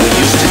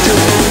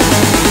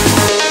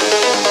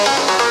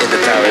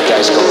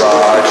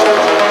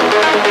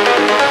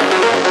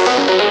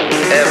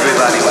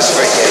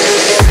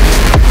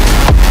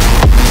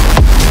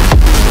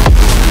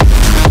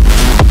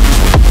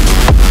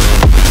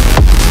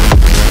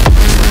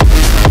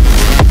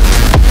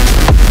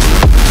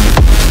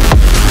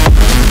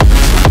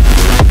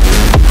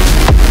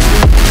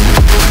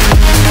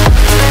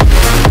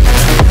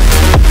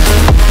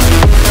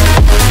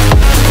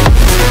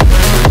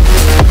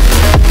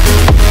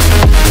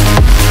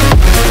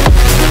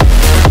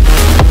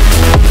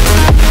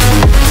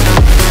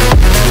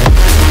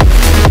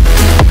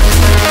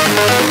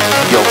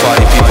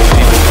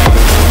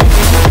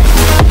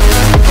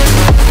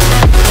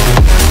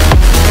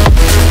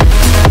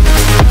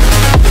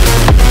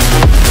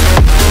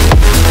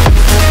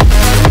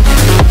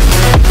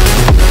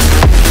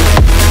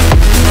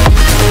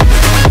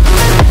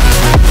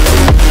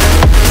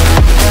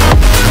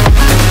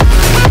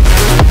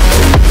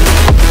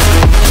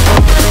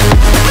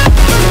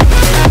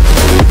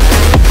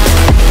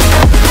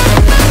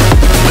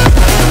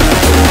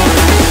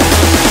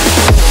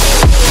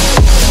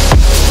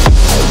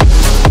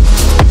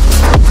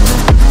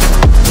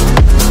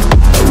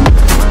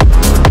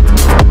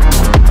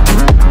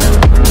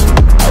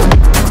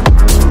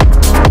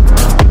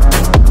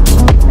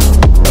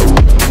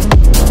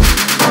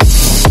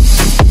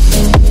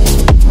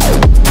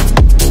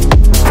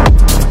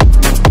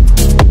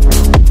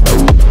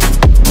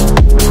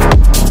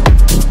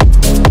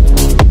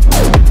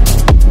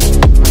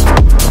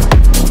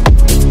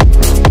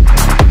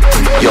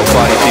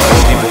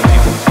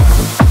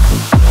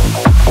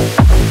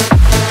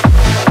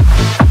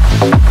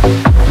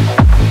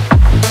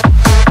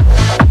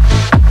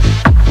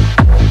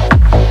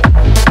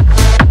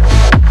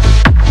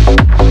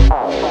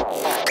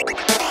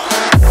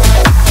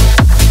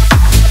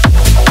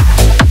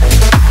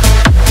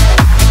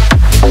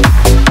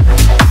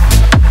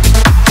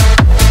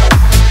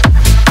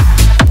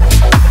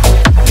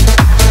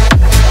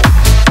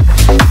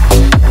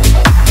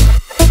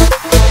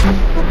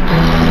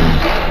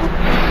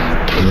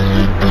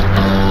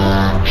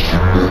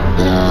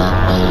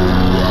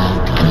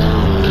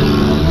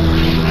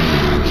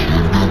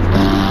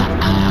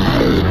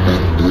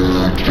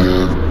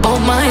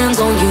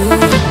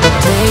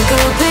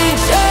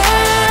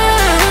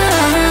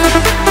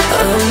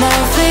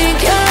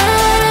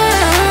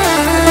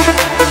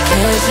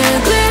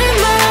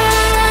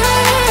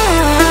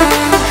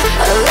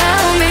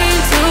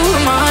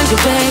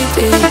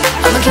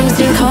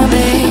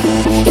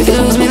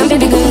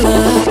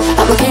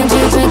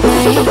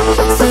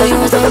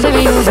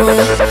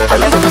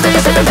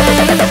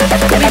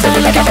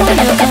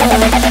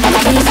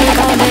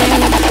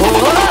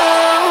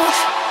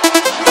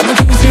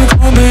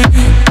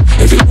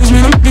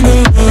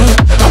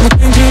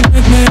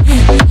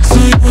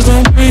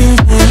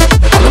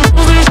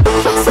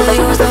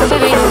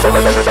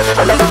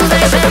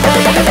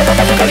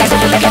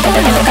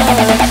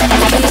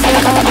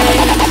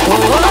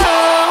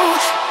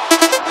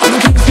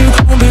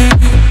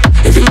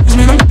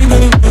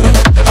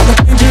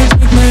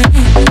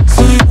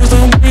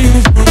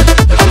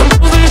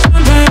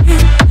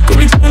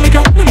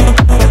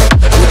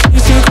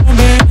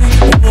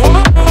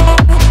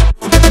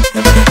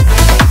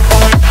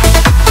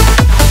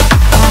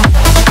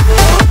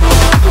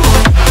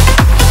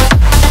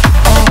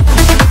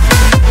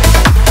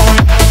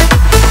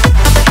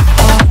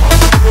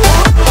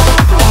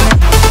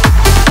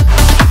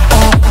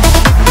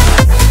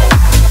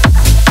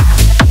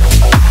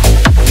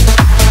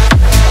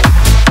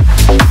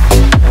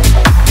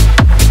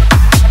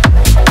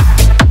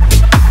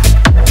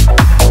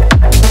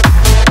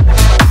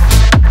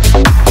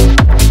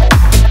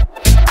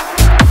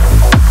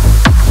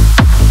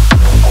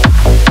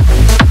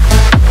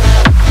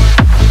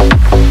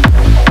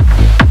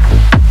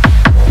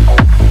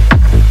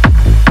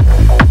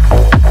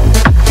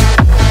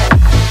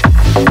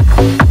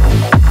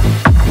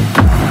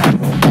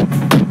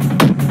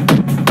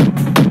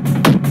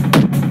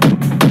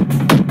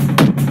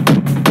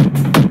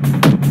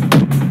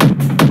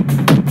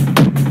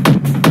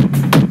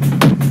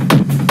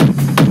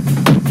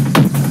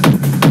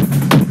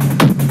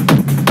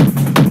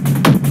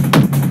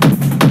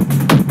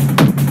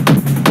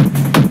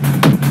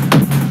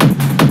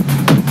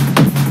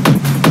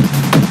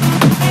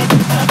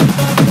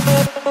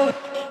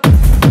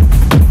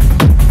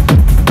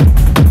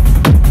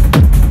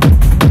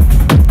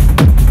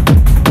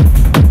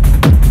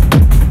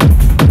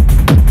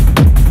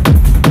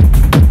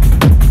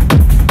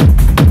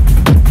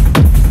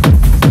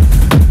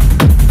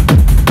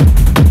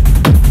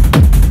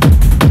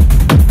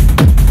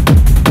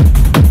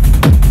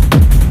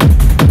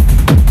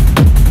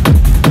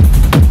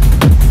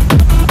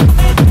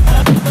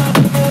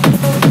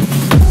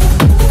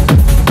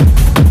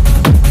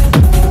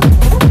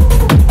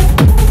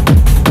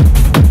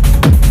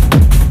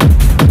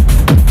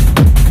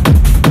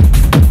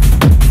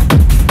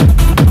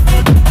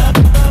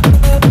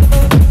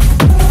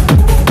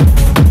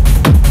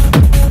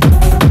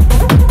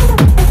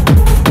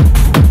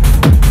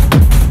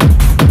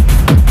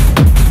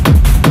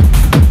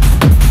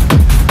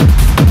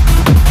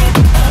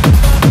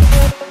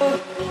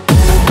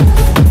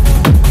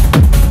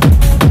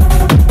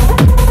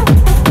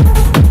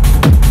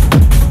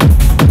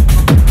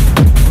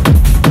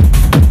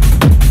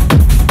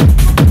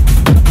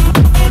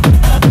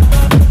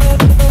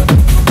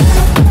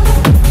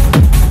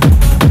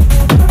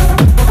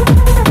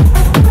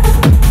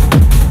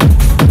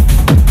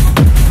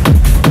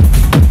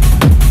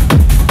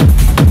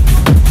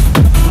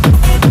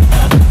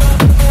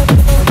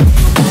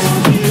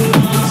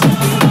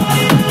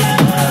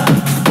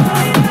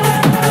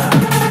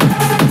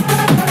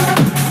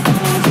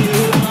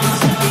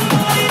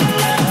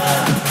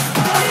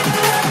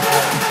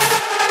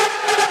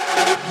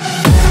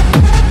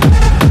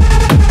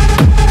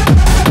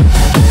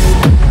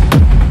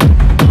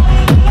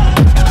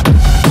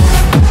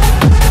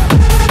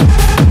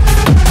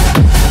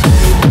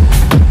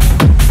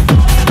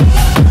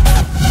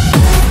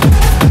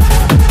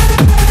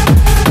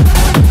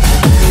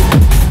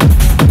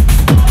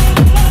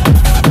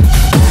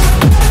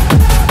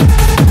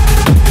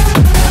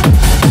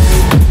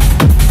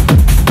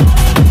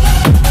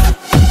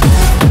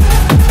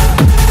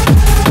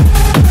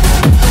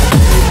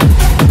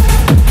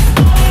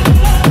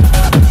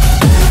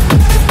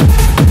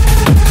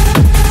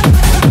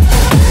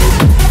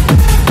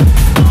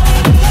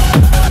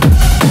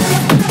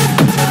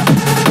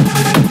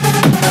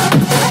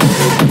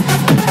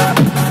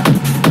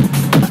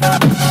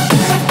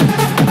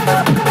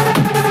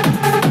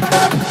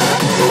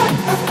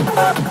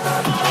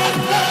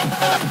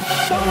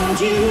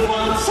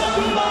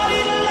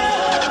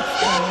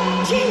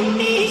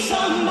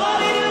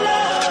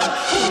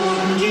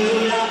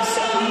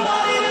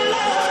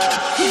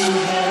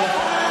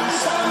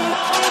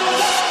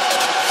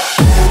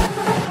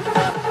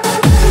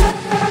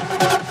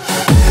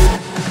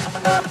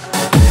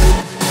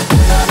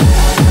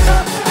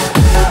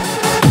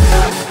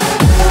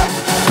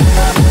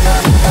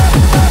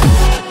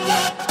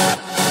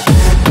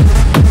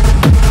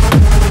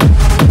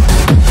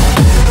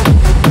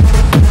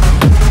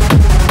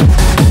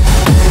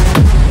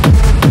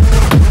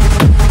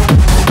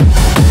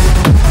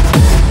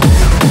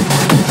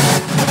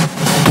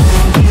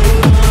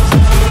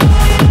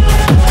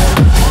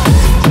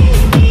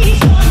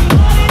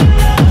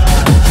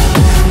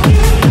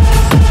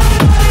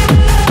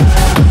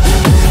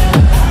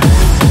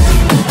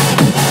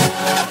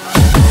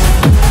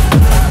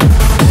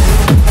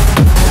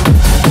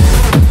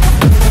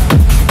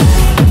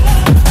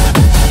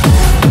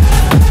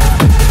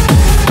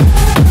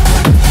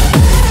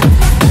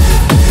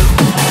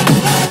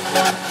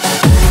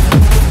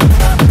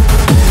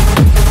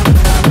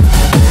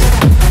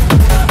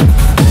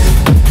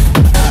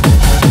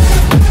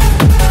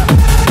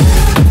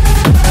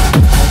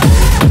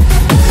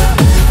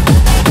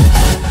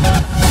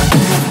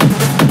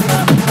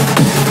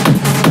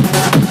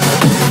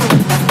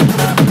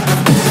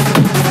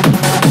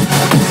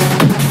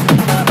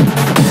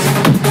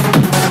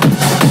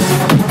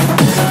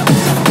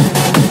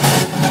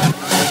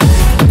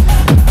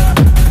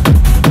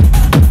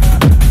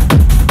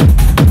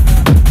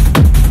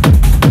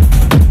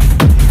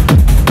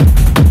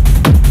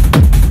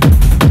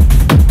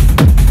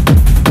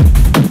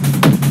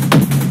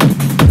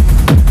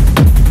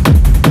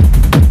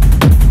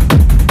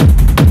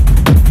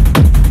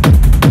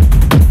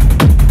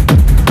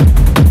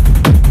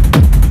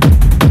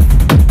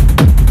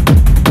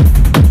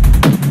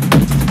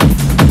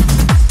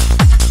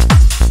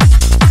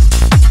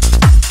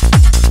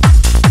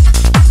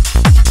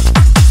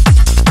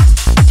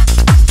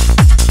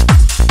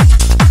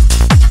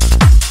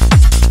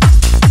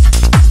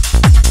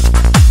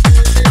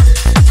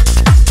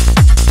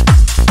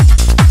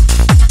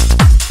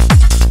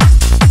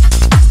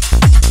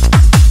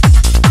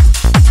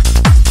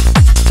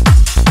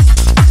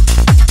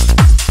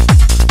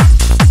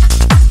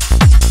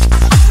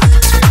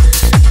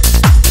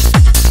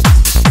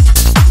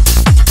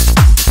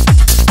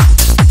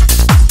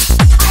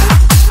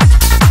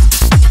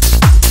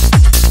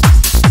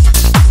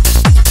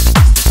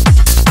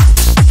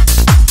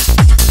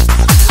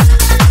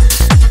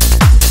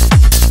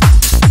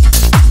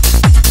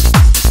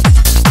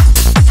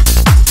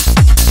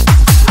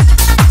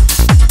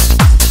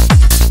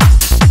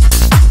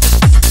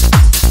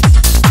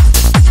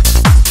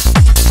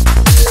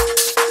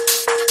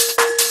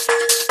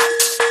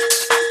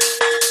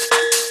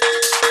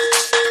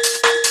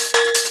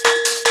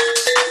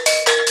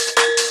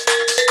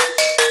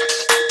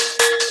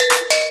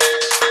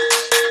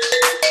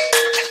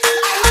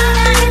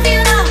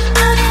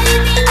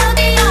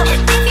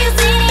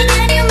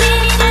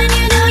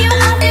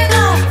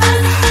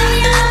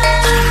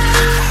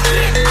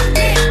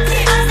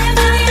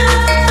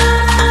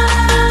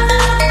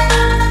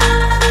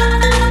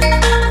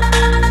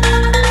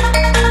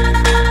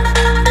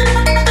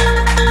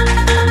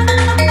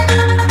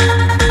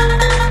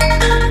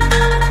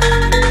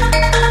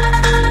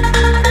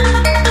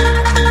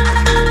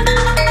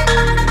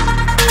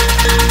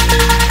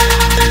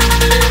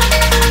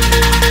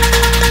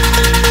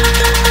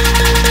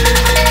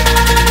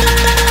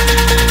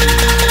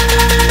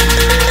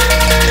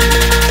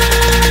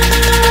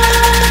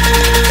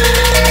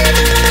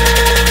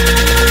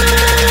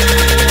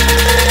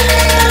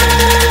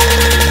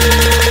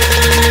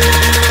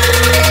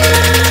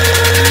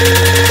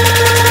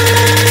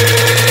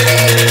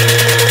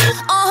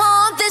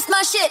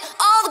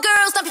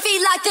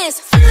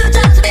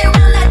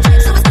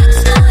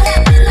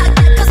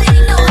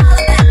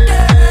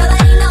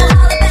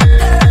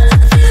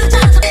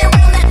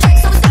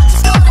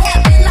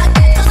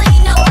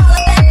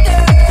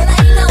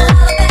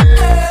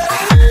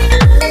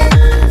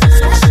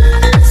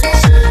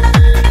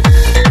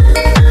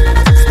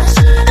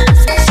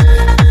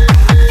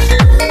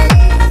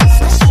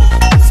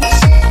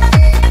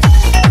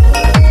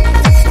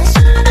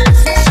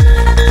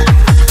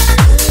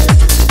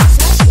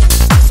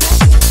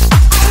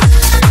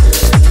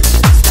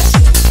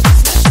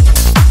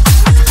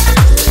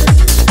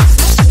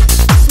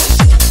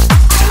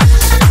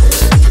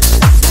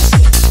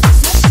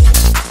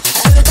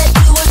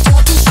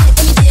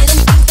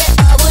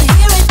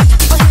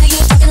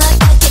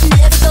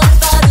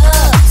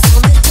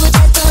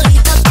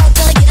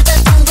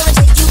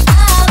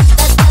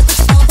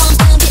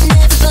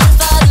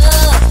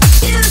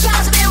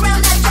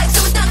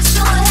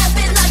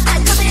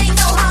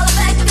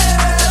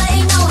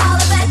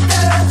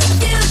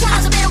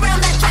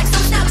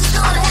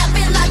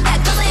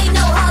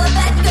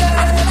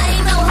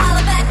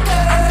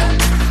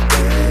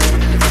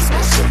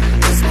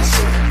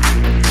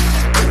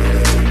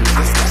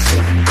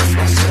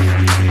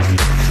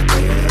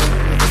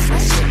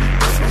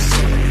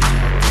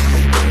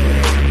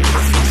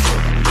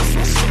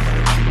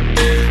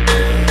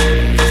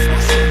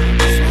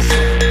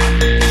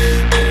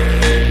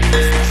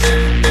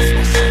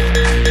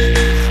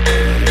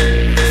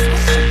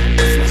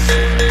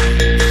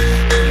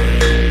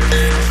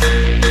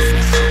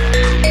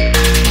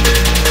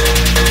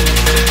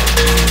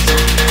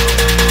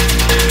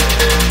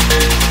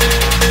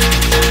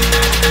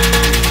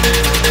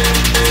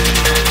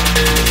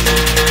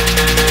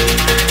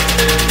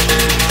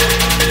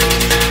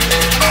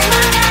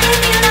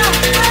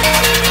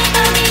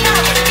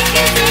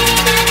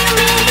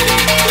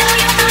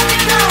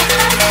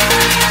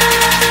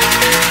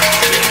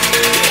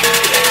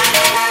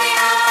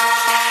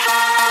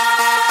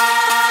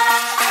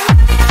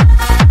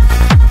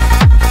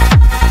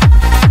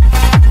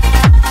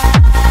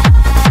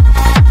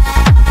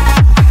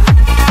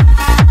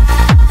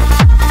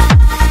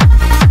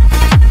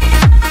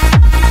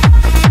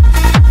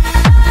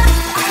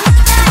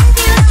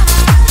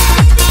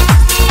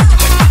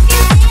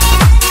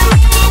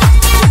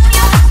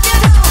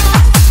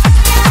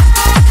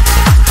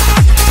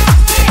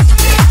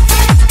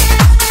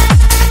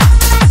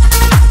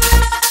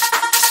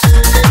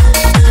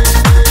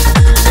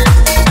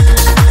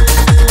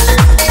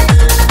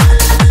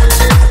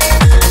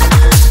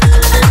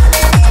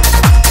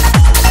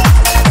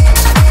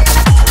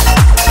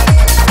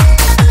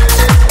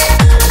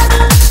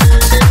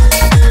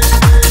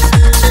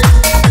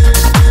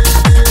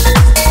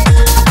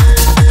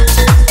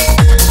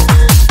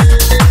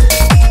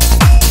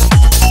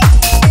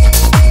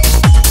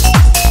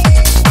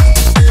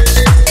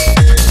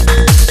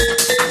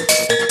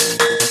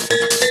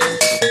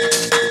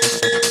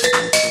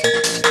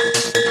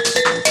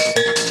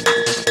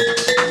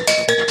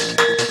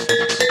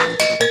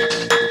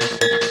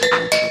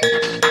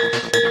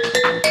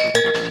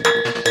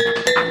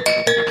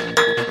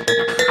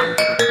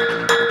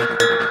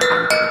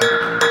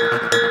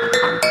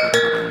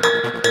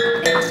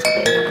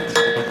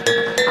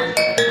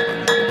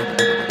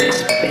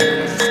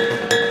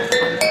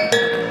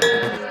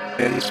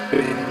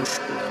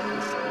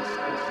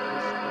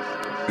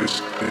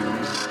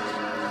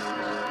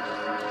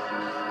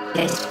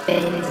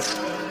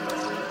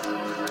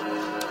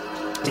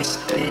This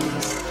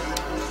spins.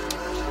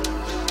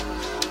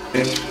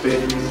 This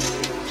spins.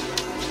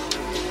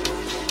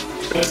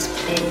 This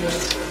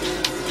spins.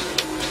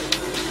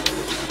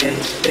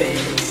 This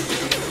spins.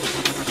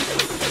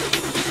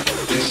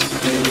 This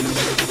spins.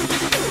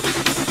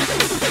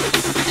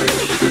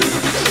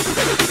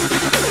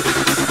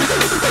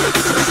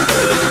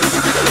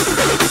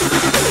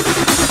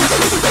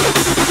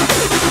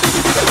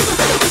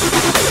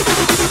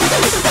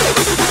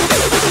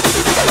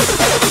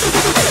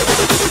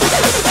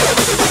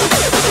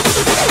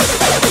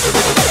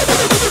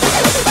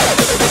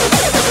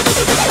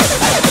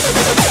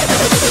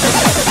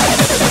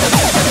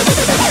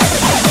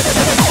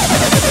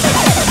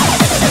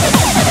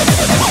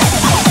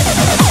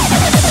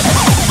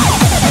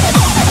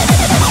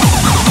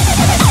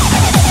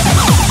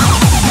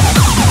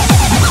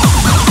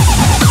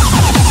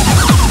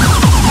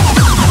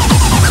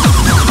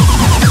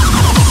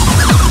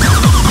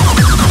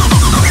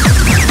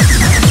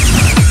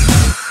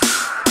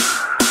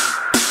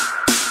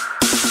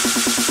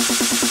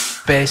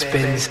 Bass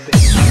spins.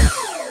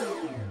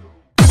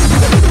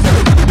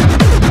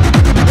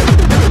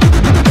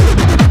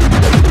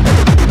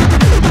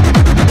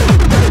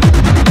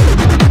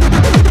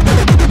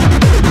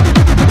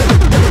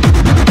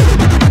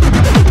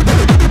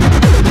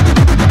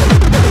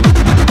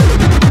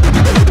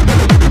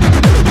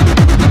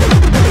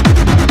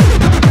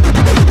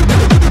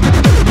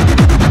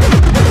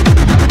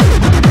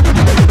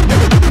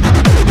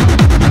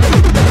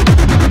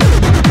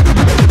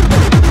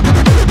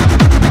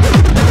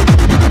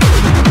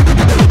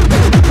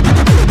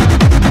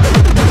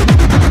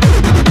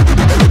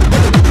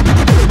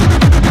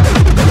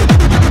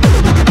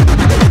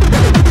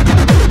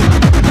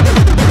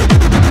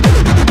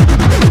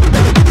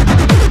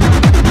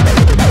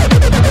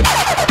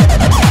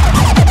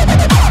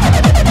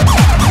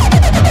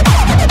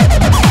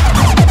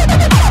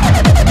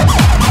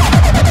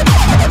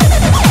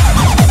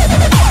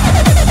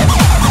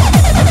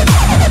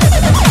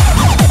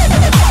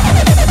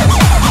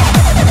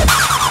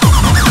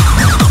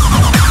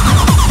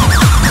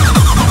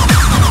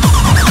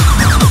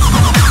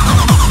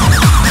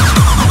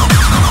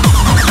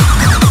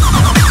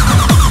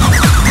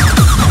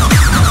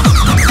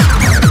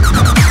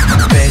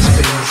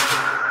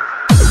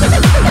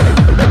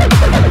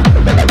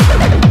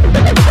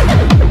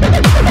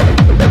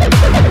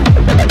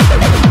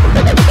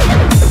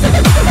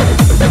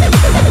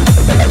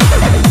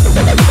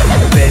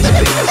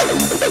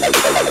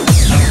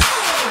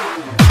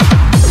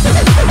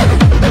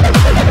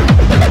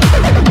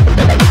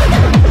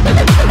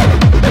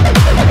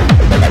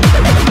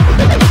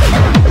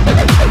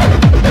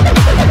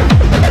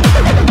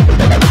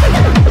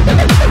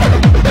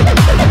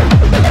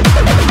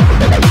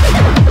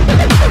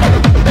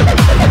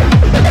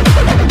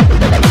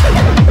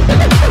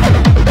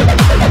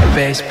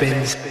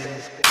 Spins. This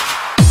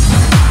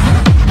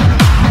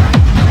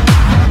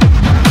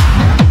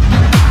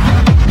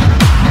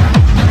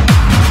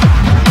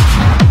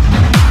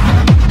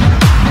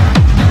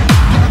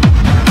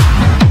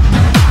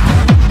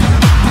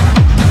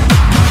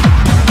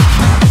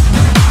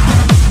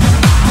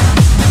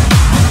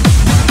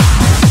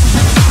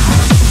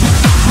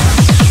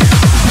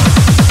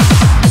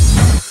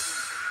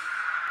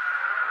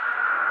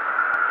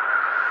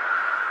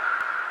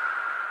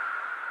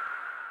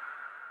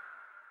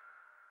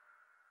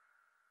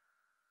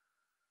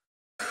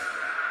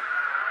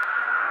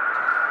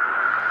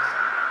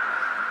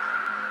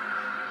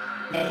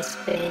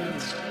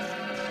spins.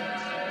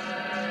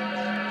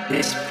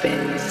 This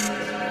spins.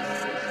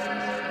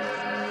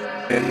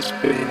 This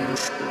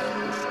spins.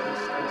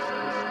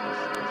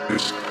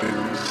 This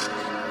spins.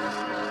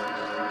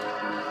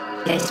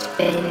 This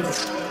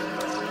spins.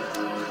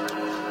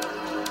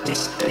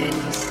 This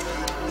spins.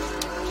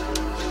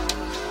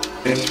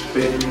 This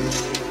spins.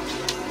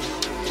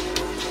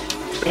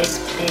 This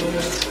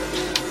spins.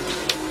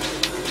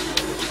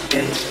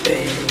 This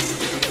spins.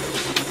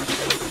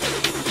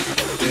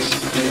 This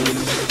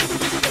spins.